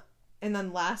 And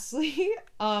then lastly,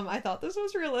 I thought this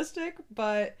was realistic,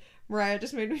 but Mariah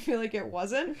just made me feel like it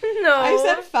wasn't. No. I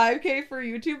said 5K for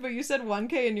YouTube, but you said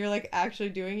 1K and you're like actually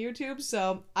doing YouTube,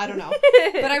 so I don't know.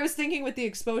 But I was thinking with the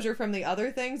exposure from the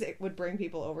other things, it would bring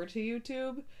people over to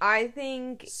YouTube. I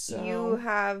think you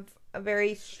have a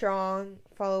very strong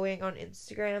following on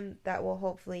Instagram that will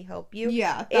hopefully help you.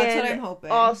 Yeah, that's what And I'm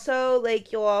hoping. also,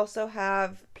 like, you'll also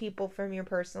have people from your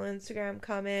personal Instagram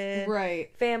come in,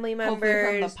 Right. family Hopefully from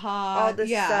members, the pod. all this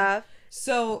stuff.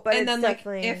 So, But and it's then, like,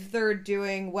 definitely- if they're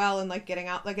doing well and, like, getting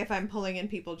out, like, if I'm pulling in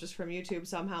people just from YouTube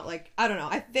somehow, like, I don't know.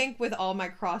 I think with all my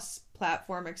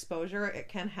cross-platform exposure, it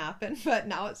can happen, but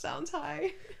now it sounds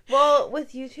high. Well,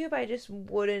 with YouTube, I just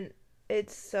wouldn't.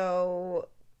 It's so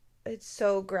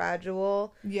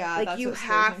gradual. Yeah, Like, that's you what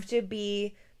scares have me. to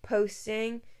be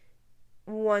posting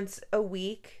once a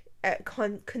week at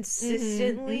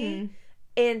consistently, Mhm.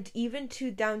 and even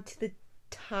down to the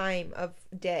time of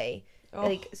day. Oh.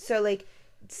 Like, so, like,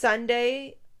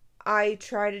 Sunday, I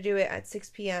try to do it at 6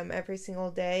 p.m. every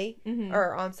single day, Mhm.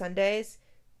 or on Sundays,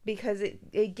 because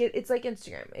it's like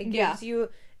Instagram. It Yeah. gives you,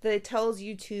 it tells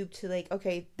YouTube to, like,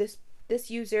 okay, this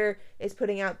user is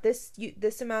putting out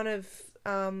this amount of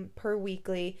per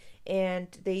weekly,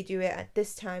 and they do it at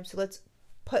this time, so let's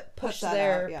push that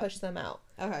out, yeah. push them out.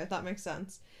 Okay, that makes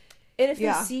sense. And if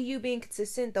Yeah. they see you being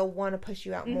consistent, they'll want to push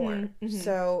you out more. mhm.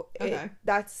 So Okay.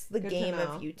 that's the Good to game know.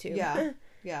 of YouTube. Yeah.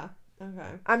 Yeah.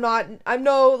 Okay. I'm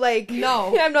no like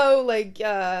No. I'm no like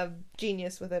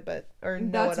genius with it, but or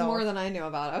know That's it all. more than I knew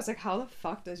about. I was like, how the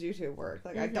fuck does YouTube work?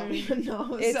 Like, I don't Mhm. even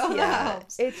know. It's So that yeah,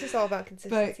 helps. it's just all about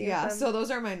consistency. But yeah, with them. so those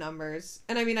are my numbers.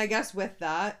 And I mean, I guess with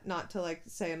that, not to like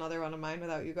say another one of mine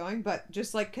without you going, but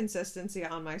just like consistency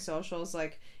on my socials.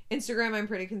 Like Instagram, I'm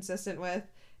pretty consistent with.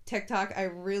 TikTok, I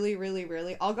really, really,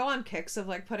 really, I'll go on kicks of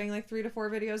like putting like 3 to 4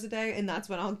 videos a day, and that's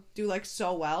when I'll do like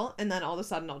so well, and then all of a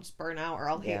sudden I'll just burn out, or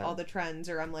I'll hate Yeah. all the trends,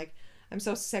 or I'm like, I'm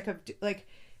so sick of like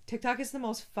TikTok is the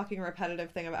most fucking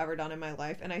repetitive thing I've ever done in my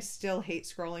life, and I still hate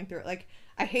scrolling through it. Like,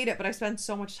 I hate it, but I spend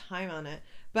so much time on it.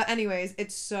 But anyways,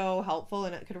 it's so helpful,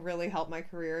 and it could really help my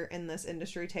career in this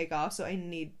industry take off, so I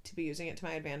need to be using it to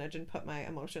my advantage and put my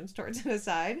emotions towards it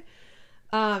aside.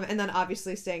 And then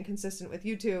obviously staying consistent with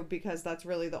YouTube, because that's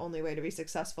really the only way to be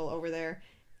successful over there.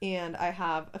 And I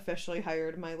have officially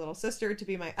hired my little sister to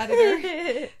be my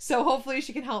editor. So hopefully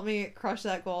she can help me crush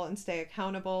that goal and stay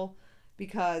accountable,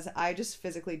 because I just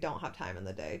physically don't have time in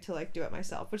the day to like do it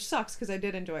myself, which sucks because I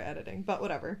did enjoy editing, but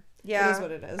whatever. Yeah, it is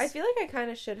what it is. I feel like I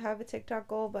kind of should have a TikTok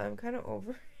goal, but I'm kind of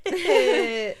over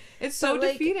it. It's so But,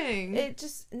 like, defeating.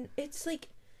 It's like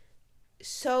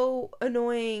so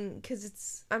annoying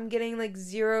because I'm getting like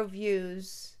 0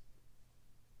 views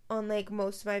on like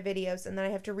most of my videos, and then I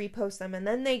have to repost them, and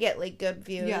then they get like good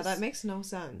views. Yeah, that makes no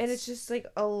sense. And it's just like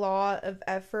a lot of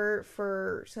effort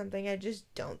for something I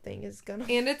just don't think is gonna.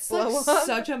 And it's blow like up.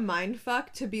 such a mind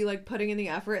fuck to be like putting in the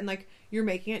effort, and like you're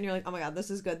making it and you're like, oh my god, this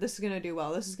is good, this is gonna do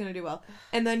well, this is gonna do well,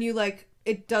 and then you like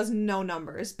it does no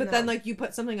numbers, but then No. like you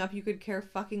put something up you could care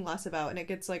fucking less about, and it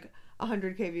gets like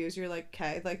 100k views. You're like,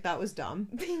 okay, like that was dumb.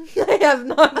 I have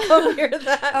not come near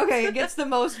that. Okay, it gets the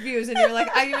most views, and you're like,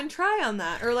 I didn't even try on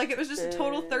that, or like it was just a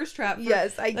total thirst trap. For,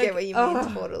 Yes, I like, get what you mean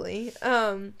ugh. totally.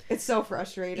 It's so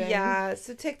frustrating. Yeah,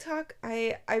 so TikTok,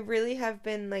 I really have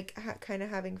been like kind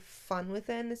of having fun with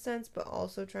it in a sense, but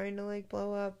also trying to like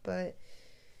blow up. But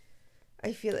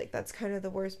I feel like that's kind of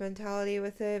the worst mentality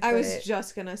with it. I but was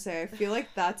just gonna say, I feel like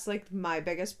that's like my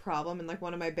biggest problem, and like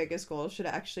one of my biggest goals should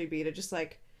actually be to just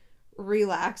like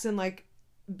relax and like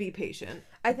be patient.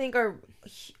 I think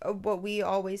what we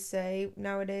always say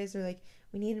nowadays are like,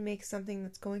 we need to make something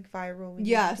that's going viral. We need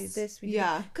Yes. to do this.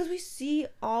 Yeah. Because we see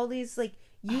all these like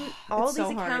It's these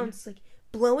so hard. accounts like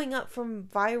blowing up from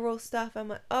viral stuff. I'm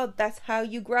like, oh, that's how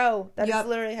you grow. That is Yep.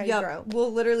 literally how Yep. you grow.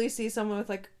 We'll literally see someone with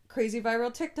like crazy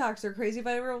viral TikToks or crazy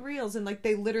viral reels, and like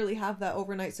they literally have that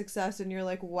overnight success, and you're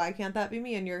like, why can't that be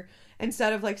me? And you're,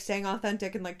 instead of like staying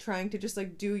authentic and like trying to just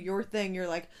like do your thing, you're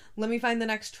like, let me find the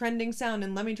next trending sound,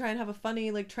 and let me try and have a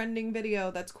funny like trending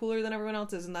video that's cooler than everyone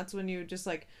else's. And that's when you just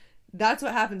like, that's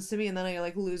what happens to me, and then I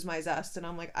like lose my zest, and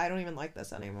I'm like, I don't even like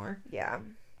this anymore. Yeah.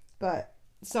 But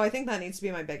so I think that needs to be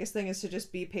my biggest thing, is to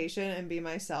just be patient and be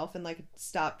myself, and like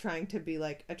stop trying to be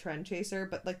like a trend chaser.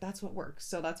 But like that's what works,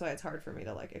 so that's why it's hard for me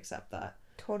to like accept that.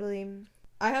 Totally.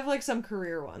 I have like some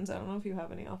career ones. I don't know if you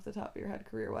have any off the top of your head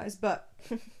career wise, but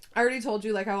I already told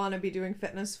you like I want to be doing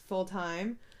fitness full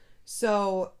time.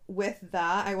 So with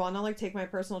that, I want to like take my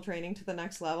personal training to the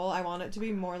next level. I want it to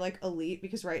be more like elite,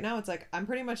 because right now it's like I'm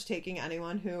pretty much taking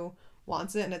anyone who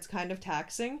wants it, and it's kind of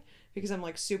taxing because I'm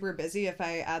like super busy if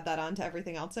I add that on to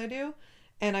everything else I do.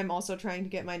 And I'm also trying to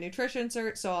get my nutrition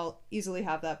cert, so I'll easily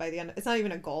have that by the end. It's not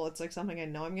even a goal, it's like something I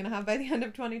know I'm going to have by the end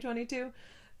of 2022.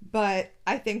 But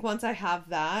I think once I have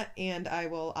that, and I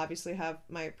will obviously have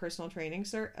my personal training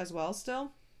cert as well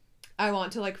still, I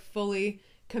want to like fully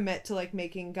commit to like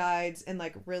making guides and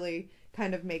like really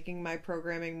kind of making my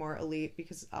programming more elite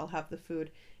because I'll have the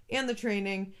food and the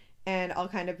training, and I'll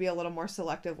kind of be a little more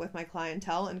selective with my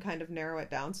clientele and kind of narrow it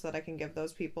down so that I can give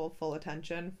those people full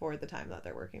attention for the time that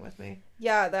they're working with me.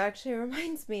 Yeah, that actually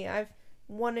reminds me. I've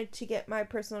wanted to get my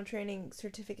personal training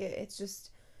certificate. It's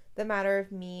just the matter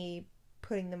of me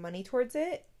putting the money towards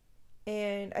it.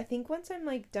 And I think once I'm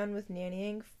like done with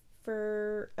nannying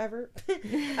forever,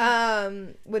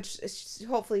 which is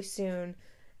hopefully soon,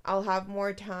 I'll have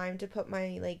more time to put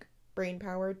my like brain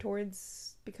power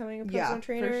towards becoming a personal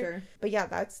trainer. For sure. But yeah,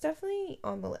 that's definitely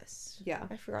on the list. Yeah,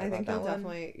 I forgot I about think that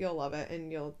one. you'll love it,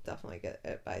 and you'll definitely get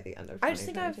it by the end of. I just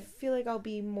think I feel like I'll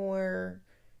be more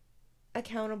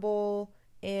accountable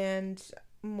and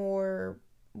more,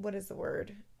 what is the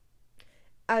word?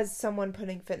 As someone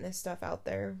putting fitness stuff out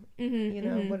there, you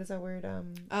know, what is that word?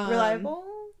 Reliable?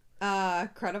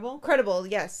 Credible? Credible,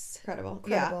 yes. Credible.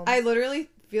 Yeah, I literally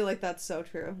feel like that's so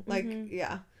true. Like,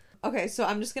 yeah. Okay, so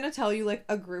I'm just gonna tell you like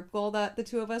a group goal that the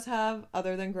two of us have,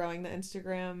 other than growing the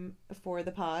Instagram for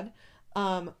the pod.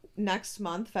 Next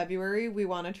month, February, we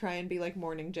want to try and be like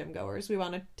morning gym goers. We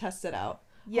want to test it out.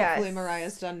 Yes. Hopefully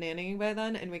Mariah's done nannying by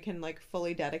then, and we can like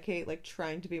fully dedicate like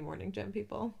trying to be morning gym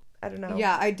people. I don't know.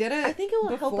 Yeah, I did it. I think it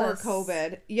will help us. Before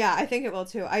COVID. Yeah, I think it will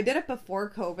too. I did it before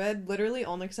COVID, literally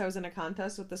only because I was in a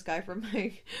contest with this guy from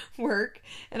my work,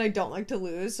 and I don't like to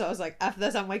lose, so I was like, F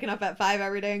this, I'm waking up at 5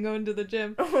 every day and going to the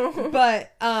gym.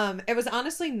 But it was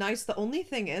honestly nice. The only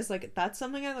thing is, like, that's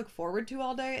something I look forward to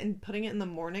all day, and putting it in the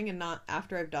morning and not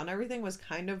after I've done everything was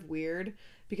kind of weird,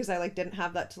 because I like didn't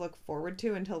have that to look forward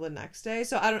to until the next day.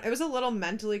 So it was a little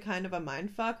mentally kind of a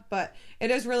mind fuck, but it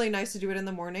is really nice to do it in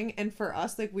the morning. And for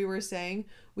us, like we were saying,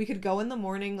 we could go in the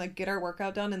morning, like get our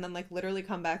workout done, and then like literally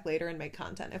come back later and make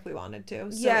content if we wanted to.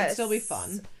 So it'd still be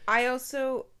fun. I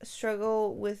also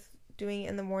struggle with doing it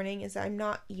in the morning is I'm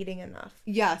not eating enough.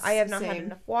 Yes. I have not had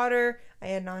enough water. I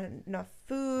had not enough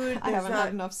food. I haven't had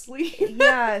enough sleep.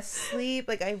 Sleep.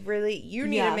 Like I really, you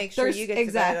need to make sure you get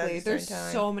to bed at a certain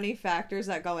time. So many factors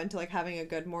that go into like having a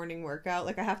good morning workout.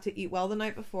 Like I have to eat well the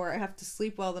night before. I have to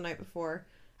sleep well the night before.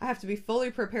 I have to be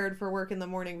fully prepared for work in the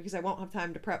morning because I won't have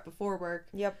time to prep before work.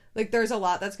 Yep. Like there's a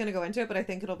lot that's going to go into it, but I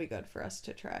think it'll be good for us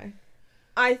to try.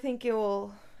 I think it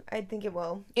will. And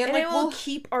like, it will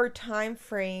keep our time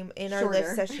frame in our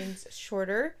lift sessions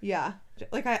shorter. Yeah.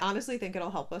 Like, I honestly think it'll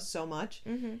help us so much.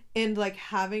 And, like,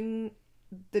 having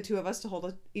the two of us to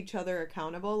hold each other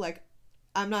accountable, like,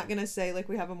 I'm not going to say, like,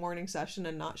 we have a morning session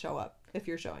and not show up if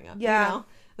you're showing up. Yeah. You know?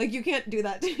 Like, you can't do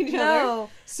that to each other.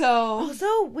 So.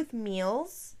 Also, with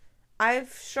meals,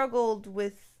 I've struggled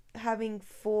with having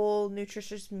full,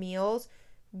 nutritious meals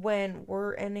when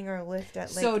we're ending our lift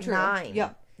at, like,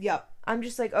 9. Yep. I'm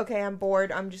just like, okay, I'm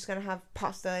bored. I'm just gonna have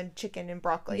pasta and chicken and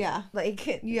broccoli. Yeah. Like,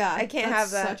 I can't have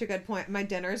that. Such a good point. My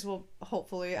dinners will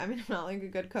hopefully, I mean, I'm not like a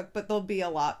good cook, but they'll be a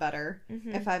lot better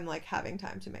if I'm like having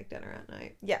time to make dinner at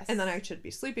night. Yes. And then I should be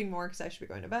sleeping more because I should be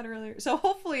going to bed earlier. So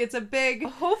hopefully it's a big.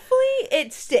 Hopefully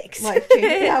it sticks.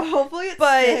 Life-changing. Yeah, hopefully it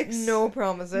sticks. But no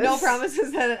promises. No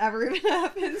promises that it ever even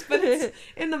happens, but it's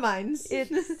in the minds.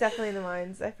 It's definitely in the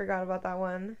minds. I forgot about that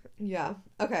one. Yeah.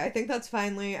 Okay, I think that's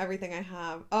finally everything I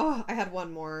have. Oh, I had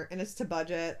one more, and it's to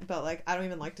budget, but, like, I don't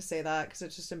even like to say that, because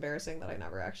it's just embarrassing that I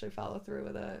never actually follow through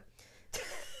with it.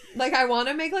 Like, I want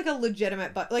to make, like, a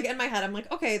legitimate like, in my head, I'm like,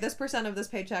 okay, this % of this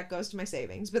paycheck goes to my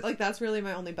savings, but, like, that's really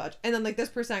my only budget. And then, like, this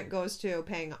 % goes to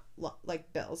paying,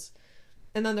 like, bills.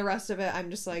 And then the rest of it,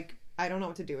 I'm just like, I don't know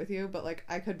what to do with you, but, like,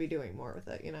 I could be doing more with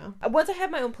it, you know? Once I have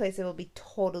my own place, it will be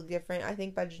totally different. I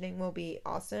think budgeting will be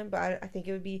awesome, but I think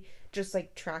it would be just,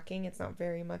 like, tracking. It's not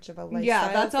very much of a lifestyle.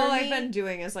 Yeah, that's all I've been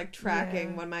doing is, like,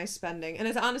 tracking when my spending. And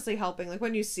it's honestly helping. Like,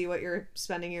 when you see what you're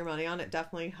spending your money on, it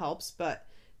definitely helps. But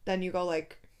then you go,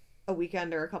 like, a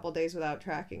weekend or a couple days without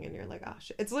tracking, and you're like, oh,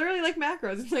 shit. It's literally like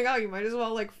macros. It's like, oh, you might as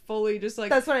well, like, fully just,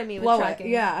 like, that's what I mean with tracking.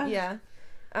 Yeah.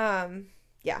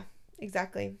 Yeah,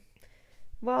 exactly.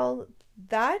 Well,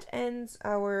 that ends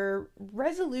our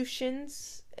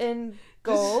resolutions and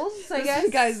goals, I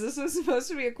guess. Guys, this was supposed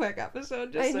to be a quick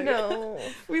episode. Just I know.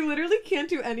 We literally can't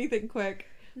do anything quick.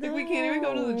 Like, we can't even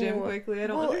go to the gym quickly. I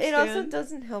don't understand. It also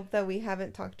doesn't help that we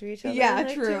haven't talked to each other. Yeah,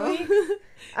 in, true. You're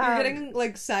getting,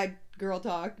 like, side girl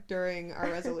talk during our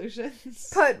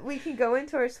resolutions. But we can go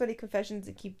into our sweaty confessions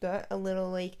and keep that a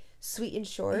little, like, sweet and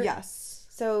short. Yes.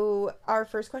 So, our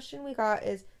first question we got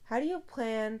is, how do you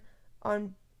plan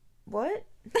on... What?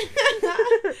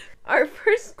 Our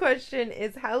first question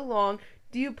is, how long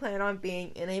do you plan on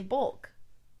being in a bulk?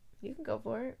 You can go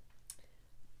for it.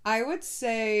 I would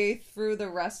say through the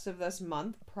rest of this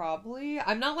month, probably.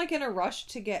 I'm not, like, in a rush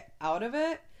to get out of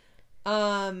it.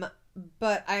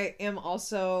 but I am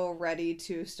also ready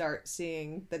to start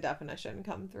seeing the definition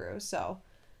come through. So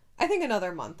I think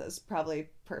another month is probably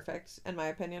perfect, in my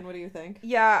opinion. What do you think?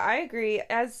 Yeah, I agree.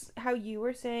 As how you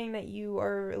were saying that you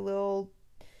are a little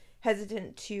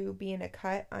hesitant to be in a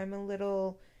cut,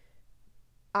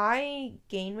 I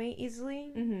gain weight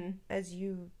easily, Mm-hmm. as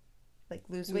you like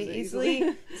lose Lose weight it easily.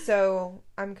 easily. So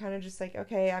I'm kind of just like,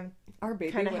 okay, I'm Our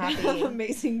baby Kinda would happy. have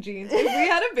amazing genes. If we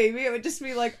had a baby, it would just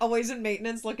be like always in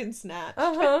maintenance looking snatched.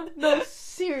 No,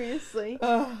 seriously.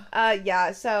 Ugh.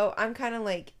 Yeah, so I'm kind of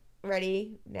like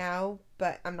ready now,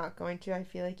 but I'm not going to. I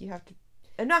feel like you have to,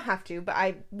 not have to, but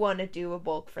I want to do a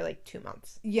bulk for like 2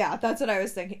 months. Yeah, that's what I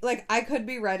was thinking. Like, I could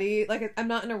be ready. Like, I'm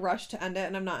not in a rush to end it,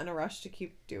 and I'm not in a rush to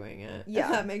keep doing it. Yeah.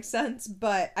 If that makes sense.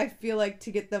 But I feel like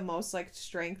to get the most, like,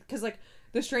 strength, because, like,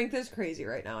 the strength is crazy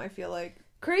right now. I feel like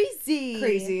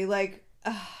crazy. Like,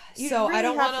 You so really I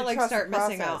don't have want to, to like, trust start the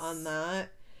missing out process. on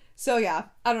that. So, yeah,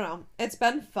 I don't know. It's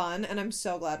been fun, and I'm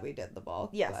so glad we did the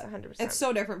bulk. Yes, but 100%. It's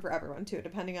so different for everyone, too,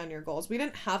 depending on your goals. We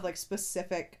didn't have, like,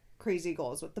 specific crazy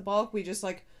goals with the bulk. We just,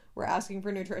 like, were asking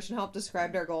for nutrition help,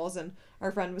 described our goals, and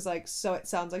our friend was like, so it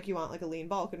sounds like you want, like, a lean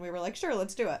bulk. And we were like, sure,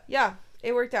 let's do it. Yeah,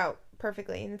 it worked out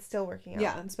perfectly, and it's still working out.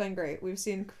 Yeah, it's been great. We've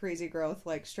seen crazy growth,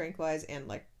 like, strength-wise and,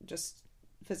 like, just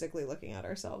physically looking at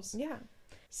ourselves. Yeah.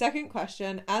 Second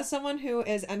question. As someone who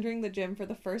is entering the gym for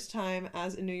the first time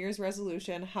as a New Year's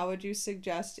resolution, how would you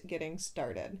suggest getting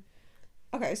started?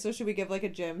 Okay, so should we give, like, a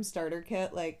gym starter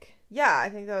kit, like, Yeah, I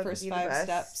think that would first be the 5 best.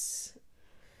 steps?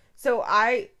 So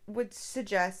I would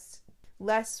suggest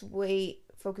less weight,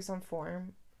 focus on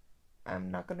form.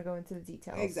 I'm not going to go into the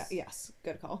details. Exactly. Yes.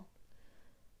 Good call.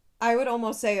 I would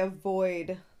almost say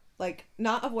avoid, like,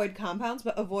 not avoid compounds,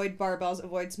 but avoid barbells,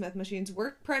 avoid Smith machines.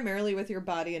 Work primarily with your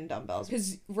body and dumbbells.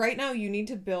 Because right now you need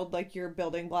to build, like, your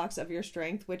building blocks of your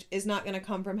strength, which is not going to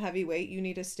come from heavy weight. You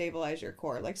need to stabilize your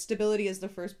core. Like, stability is the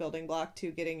first building block to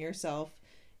getting yourself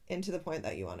into the point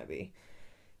that you want to be.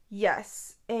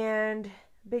 Yes, and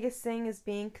biggest thing is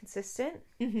being consistent.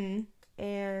 Mm-hmm.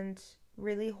 And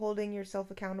really holding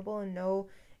yourself accountable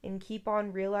and keep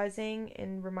on realizing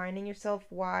and reminding yourself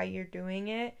why you're doing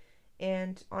it,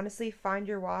 and honestly find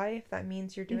your why, if that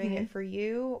means you're doing it for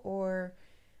you or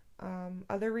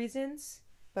other reasons,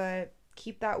 but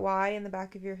keep that why in the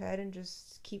back of your head and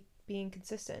just keep being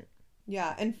consistent.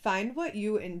 Yeah, and find what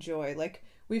you enjoy. Like,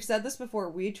 we've said this before,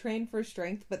 we train for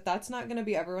strength, but that's not going to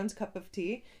be everyone's cup of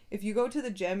tea. If you go to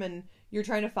the gym and you're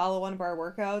trying to follow one of our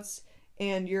workouts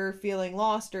and you're feeling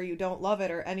lost or you don't love it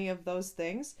or any of those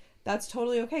things, that's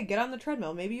totally okay. Get on the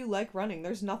treadmill. Maybe you like running.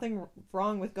 There's nothing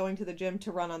wrong with going to the gym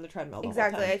to run on the treadmill the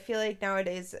Exactly. whole time. I feel like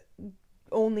nowadays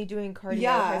only doing cardio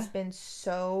Yeah. has been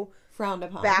so Frowned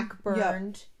upon.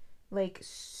 backburned, Yep. like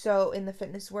so in the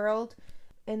fitness world,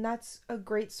 and that's a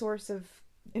great source of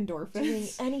doing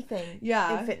Endorphins. anything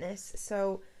Yeah. in fitness.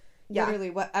 So yeah, Literally,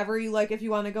 whatever you like. If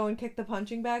you want to go and kick the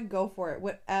punching bag, go for it.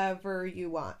 Whatever you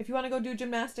want. If you want to go do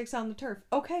gymnastics on the turf,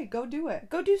 okay, go do it.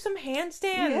 go do some handstands,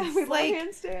 Yeah, we like love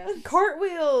handstands.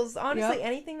 cartwheels. Honestly, Yep.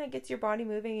 anything that gets your body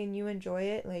moving and you enjoy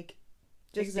it, like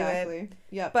just do it. Exactly.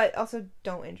 Yep. But also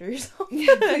don't injure yourself.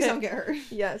 Please don't get hurt.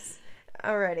 Yes.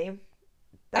 Alrighty.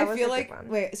 I was feel a good like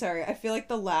one. I feel like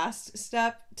the last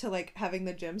step to, like, having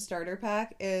the gym starter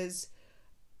pack is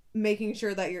making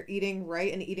sure that you're eating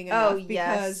right and eating enough, Oh, yes.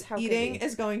 because How could eating we?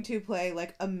 is going to play,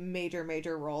 like, a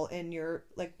major role in your,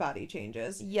 like, body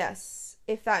changes. Yes.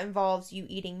 If that involves you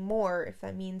eating more, if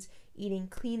that means eating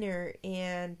cleaner,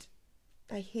 and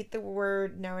I hate the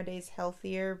word nowadays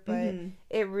healthier, but Mhm.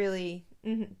 it really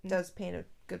Mhm. does paint a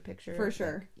good picture For of,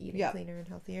 sure. like, eating Yep. cleaner and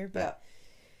healthier. But Yep.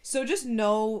 So just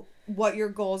know what your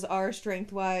goals are,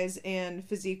 strength wise and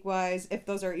physique wise, if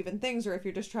those are even things, or if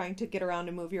you're just trying to get around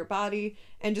and move your body,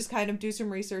 and just kind of do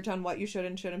some research on what you should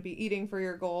and shouldn't be eating for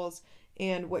your goals,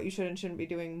 and what you should and shouldn't be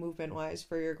doing movement wise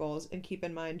for your goals, and keep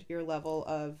in mind your level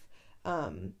of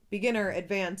beginner,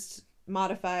 advanced,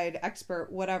 modified,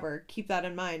 expert, whatever. Keep that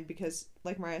in mind, because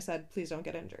like Mariah said, please don't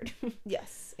get injured.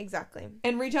 yes, exactly.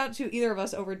 And reach out to either of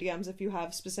us over DMs if you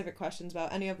have specific questions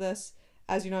about any of this.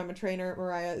 As you know, I'm a trainer.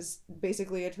 Mariah is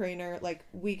basically a trainer. Like,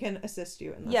 we can assist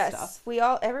you in this Yes,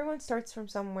 stuff. everyone starts from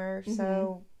somewhere.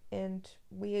 So, and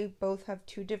we both have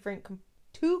two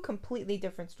completely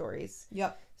different stories.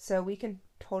 Yep. So we can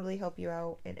totally help you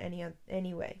out in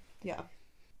any way. Yeah.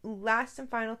 Last and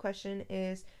final question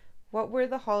is, what were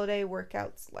the holiday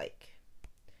workouts like?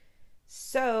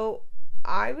 So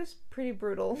I was pretty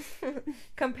brutal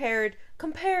compared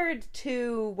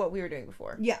to what we were doing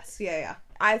before. Yes. Yeah.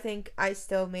 I think I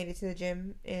still made it to the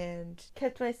gym and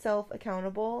kept myself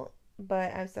accountable,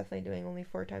 but I was definitely doing only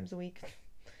 4 times a week.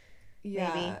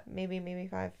 Yeah. Maybe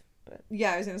 5. But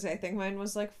yeah, I was gonna say I think mine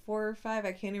was like 4 or 5.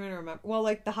 I can't even remember. Well,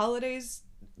 like the holidays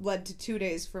led to 2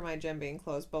 days for my gym being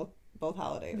closed. Both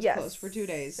holidays Yes, closed for 2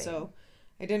 days, same. so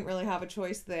I didn't really have a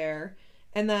choice there.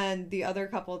 And then the other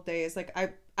couple of days, like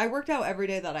I worked out every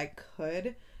day that I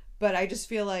could, but I just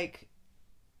feel like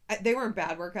they weren't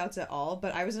bad workouts at all,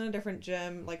 but I was in a different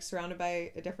gym, like surrounded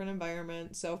by a different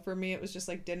environment. So for me, it was just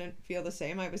like didn't feel the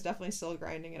same. I was definitely still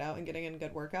grinding it out and getting in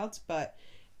good workouts, but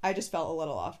I just felt a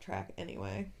little off track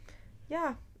anyway.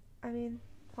 yeah, I mean,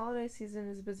 holiday season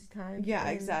is a busy time. Yeah, and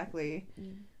exactly.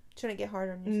 you shouldn't get hard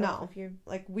on yourself No. if you're.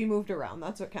 Like we moved around,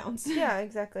 that's what counts. Yeah,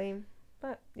 exactly.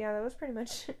 But yeah, that was pretty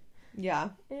much Yeah.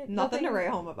 it. Nothing to write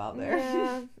home about there.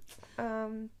 Yeah.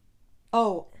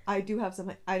 Oh, I do have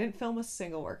something. I didn't film a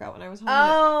single workout when I was home.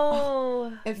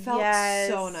 Oh, It felt yes.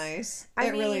 so nice. I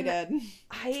It really mean, did.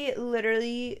 I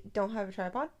literally don't have a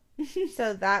tripod,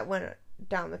 so that went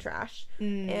down the trash.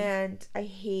 And I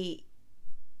hate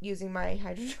using my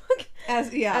hydro truck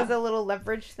As a little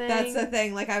leverage thing. That's the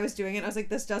thing. Like I was doing it, and I was like,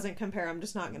 "This doesn't compare. I'm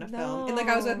just not gonna film." And like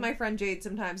I was with my friend Jade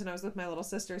sometimes, and I was with my little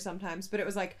sister sometimes. But it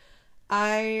was like,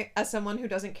 I, as someone who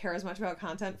doesn't care as much about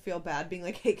content, feel bad being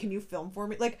like, "Hey, can you film for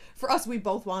me?" Like for us, we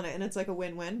both want it, and it's like a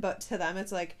win-win. But to them,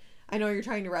 it's like, I know you're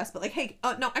trying to rest, but like, hey,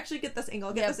 no, actually get this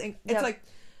angle, get Yep. this angle. It's like,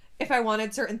 if I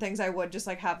wanted certain things, I would just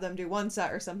like have them do one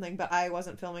set or something. But I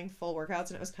wasn't filming full workouts,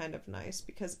 and it was kind of nice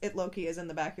because it low-key is in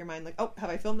the back of your mind, like, oh,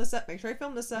 have I filmed this set? Make sure I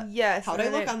filmed this set. Yes. How'd I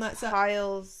and look it on that set?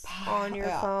 Piles on your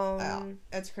Yeah, phone.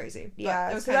 yeah. It's crazy. But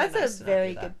Yeah, it was so kinda that's nice a to not very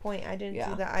do that. good point. I didn't Yeah.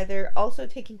 do that either. Also,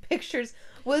 taking pictures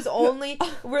was only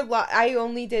I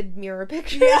only did mirror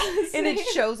pictures, Yeah, and it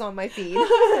same. shows on my feed.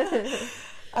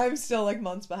 I'm still like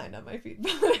months behind on my feed,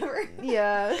 but whatever.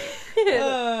 Yeah.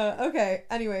 Okay.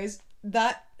 Anyways,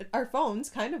 that our phones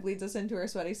kind of leads us into our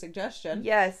sweaty suggestion.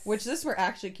 Yes. Which this we're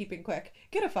actually keeping quick.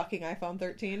 Get a fucking iPhone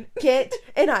 13. Get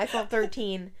an iPhone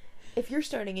 13. If you're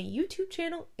starting a YouTube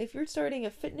channel, if you're starting a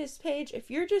fitness page, if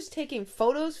you're just taking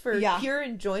photos for Yeah. pure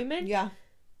enjoyment Yeah.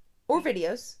 or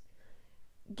videos,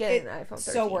 get an iPhone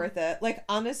 13. So worth it. Like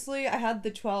honestly, I had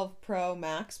the 12 Pro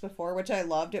Max before, which I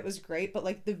loved. It was great, but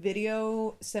like the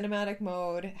video cinematic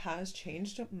mode has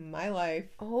changed my life.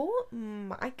 Oh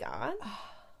my god.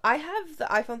 I have the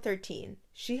iPhone 13.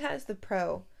 She has the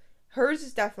Pro. Hers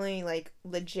is definitely like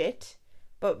legit,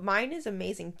 but mine is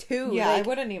amazing too. Yeah, I like,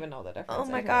 wouldn't even know the difference.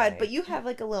 oh my I god, feel but like. you have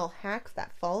like a little hack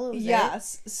that follows it.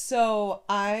 Yes. So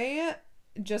I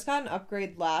just got an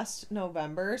upgrade last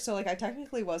November. So like I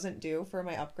technically wasn't due for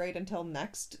my upgrade until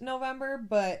next November,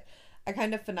 but I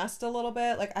kind of finessed a little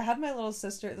bit. Like I had my little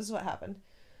sister, this is what happened.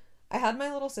 I had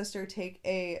my little sister take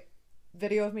a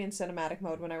video of me in cinematic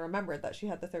mode when I remembered that she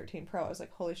had the 13 Pro. I was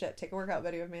like, holy shit, take a workout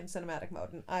video of me in cinematic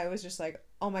mode. And I was just like,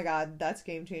 oh my god, that's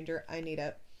game changer. I need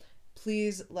it.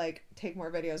 Please, like, take more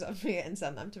videos of me and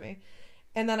send them to me.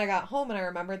 And then I got home and I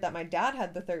remembered that my dad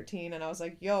had the 13 and I was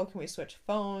like, yo, can we switch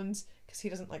phones? Because he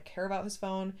doesn't, like, care about his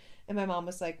phone. And my mom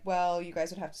was like, well, you guys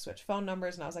would have to switch phone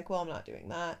numbers. And I was like, well, I'm not doing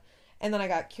that. And then I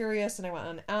got curious and I went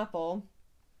on Apple,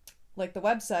 like the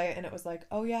website, and it was like,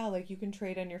 oh yeah, like you can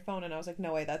trade in your phone. And I was like,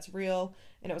 no way, that's real.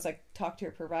 And it was like, talk to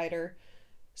your provider.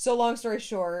 So long story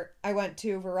short, I went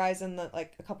to Verizon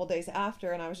like a couple days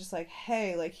after and I was just like,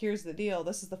 hey, like here's the deal.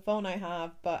 This is the phone I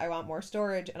have, but I want more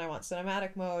storage and I want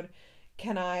cinematic mode.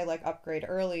 Can I like upgrade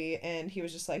early? And he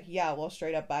was just like, yeah, we'll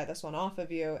straight up buy this one off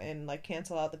of you and like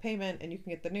cancel out the payment and you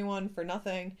can get the new one for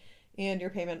nothing. And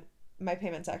my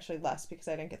payment's actually less because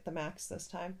I didn't get the max this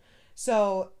time.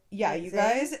 So yeah, you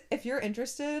guys, if you're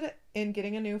interested in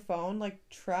getting a new phone, like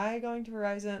try going to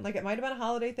Verizon. Like it might have been a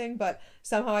holiday thing, but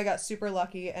somehow I got super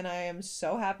lucky and I am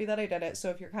so happy that I did it. So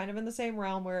if you're kind of in the same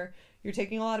realm where you're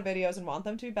taking a lot of videos and want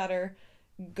them to be better,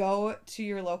 go to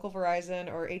your local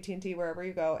Verizon or AT&T, wherever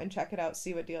you go, and check it out,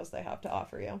 see what deals they have to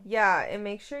offer you. Yeah, and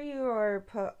make sure you are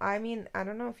I mean, I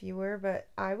don't know if you were, but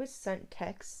I was sent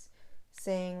texts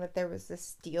saying that there was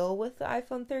this deal with the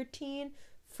iPhone 13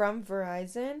 from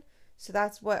Verizon. So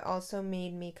that's what also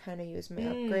made me kind of use my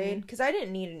upgrade, because I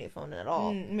didn't need a new phone at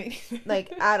all.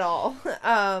 Like at all.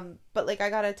 But like I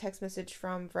got a text message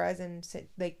from Verizon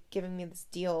like giving me this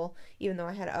deal even though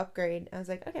I had to upgrade. I was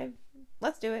like, okay,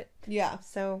 let's do it. Yeah.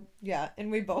 So yeah, and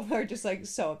we both are just like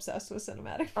so obsessed with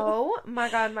cinematic. oh my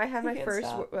god, I had my Can't first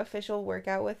stop. official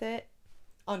workout with it.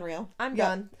 Unreal. I'm Yep.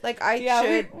 done. Like I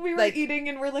should. We were like, eating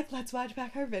and we're like, let's watch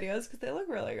back our videos because they look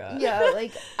really good. yeah,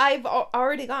 like I've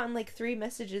already gotten like 3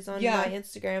 messages on Yeah. my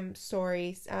Instagram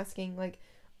stories asking like,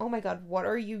 oh my god, what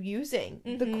are you using?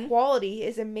 The Mhm. quality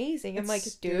is amazing. I'm like,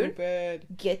 dude, stupid.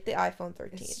 get the iPhone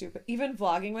 13. It's stupid. Even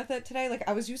vlogging with it today, like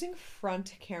I was using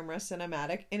front camera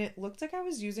cinematic and it looked like I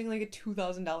was using like a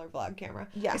 $2,000 vlog camera.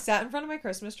 Yeah. I sat in front of my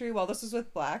Christmas tree while this was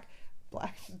with Black.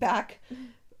 back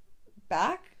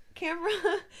camera,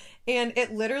 and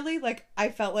it literally, like, I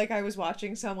felt like I was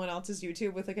watching someone else's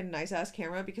YouTube with like a nice ass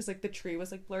camera, because like the tree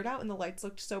was like blurred out and the lights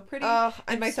looked so pretty,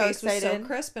 and my face was so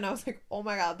crisp, and I was like, oh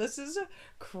my god, this is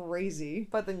crazy.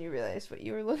 But then you realized what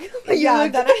you were looking like. Yeah,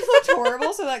 then I looked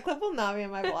horrible, so that clip will not be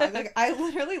in my vlog. Like, I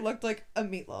literally looked like a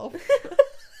meatloaf.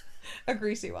 A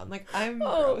greasy one. Like, I'm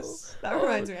gross. That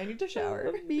reminds me, I need to shower.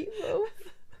 A meatloaf.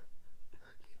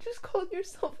 You just called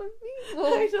yourself a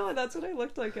meatloaf. I know, that's what I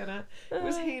looked like in it. It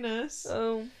was heinous.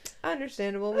 Oh,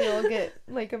 understandable. We all get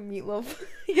like a meatloaf.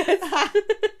 Yes.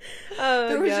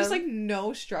 There was just like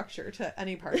no structure to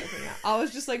any part of me. I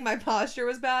was just like, my posture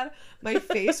was bad. My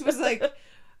face was like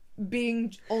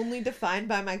being only defined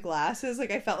by my glasses.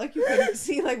 Like, I felt like you couldn't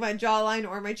see like my jawline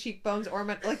or my cheekbones or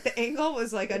my, like, the angle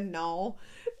was like a no.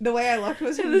 The way I looked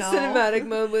was the cinematic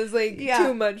mode was like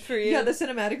too much for you. Yeah, the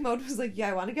cinematic mode was like, yeah,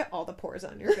 I want to get all the pores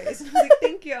on your face. And I was like,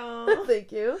 thank you.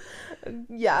 Thank you.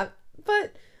 Yeah,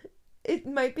 but it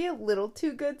might be a little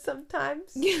too good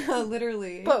sometimes. Yeah,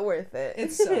 literally. But worth it.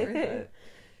 It's so worth it.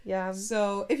 Yeah.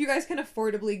 So if you guys can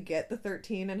affordably get the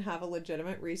 13 and have a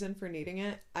legitimate reason for needing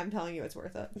it, I'm telling you it's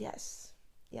worth it. Yes.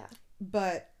 Yeah.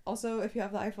 But also, if you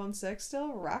have the iPhone 6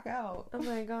 still, rock out. Oh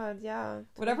my god, yeah.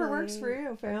 Whatever works for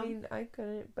you, fam. I mean, I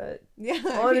couldn't, but yeah,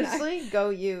 honestly,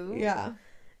 go you. Yeah.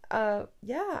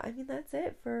 Yeah, I mean, that's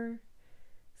it for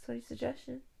Sweaty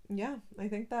Suggestion. Yeah, I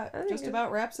think that just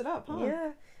about wraps it up, huh?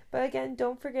 Yeah. But again,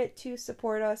 don't forget to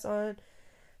support us on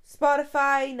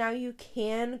Spotify. Now you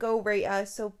can go rate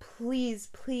us, so please,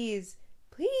 please,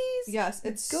 please. Yes,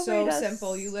 it's so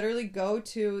simple. You literally go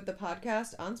to the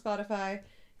podcast on Spotify.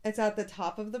 It's at the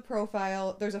top of the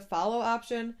profile. There's a follow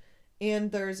option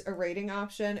and there's a rating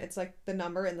option. It's like the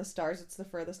number and the stars. It's the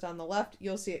furthest on the left.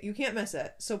 You'll see it. You can't miss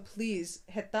it. So please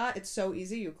hit that. It's so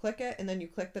easy. You click it and then you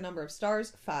click the number of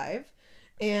stars, 5,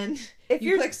 and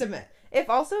you click submit. If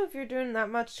you're doing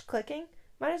that much clicking,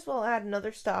 might as well add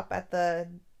another stop at the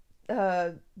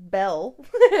bell.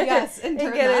 Yes, and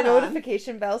turn get that a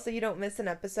notification bell so you don't miss an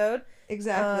episode.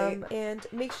 Exactly. And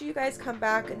make sure you guys come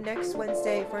back next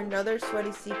Wednesday for another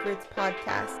Sweaty Secrets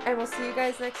podcast. And we'll see you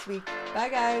guys next week. Bye,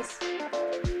 guys.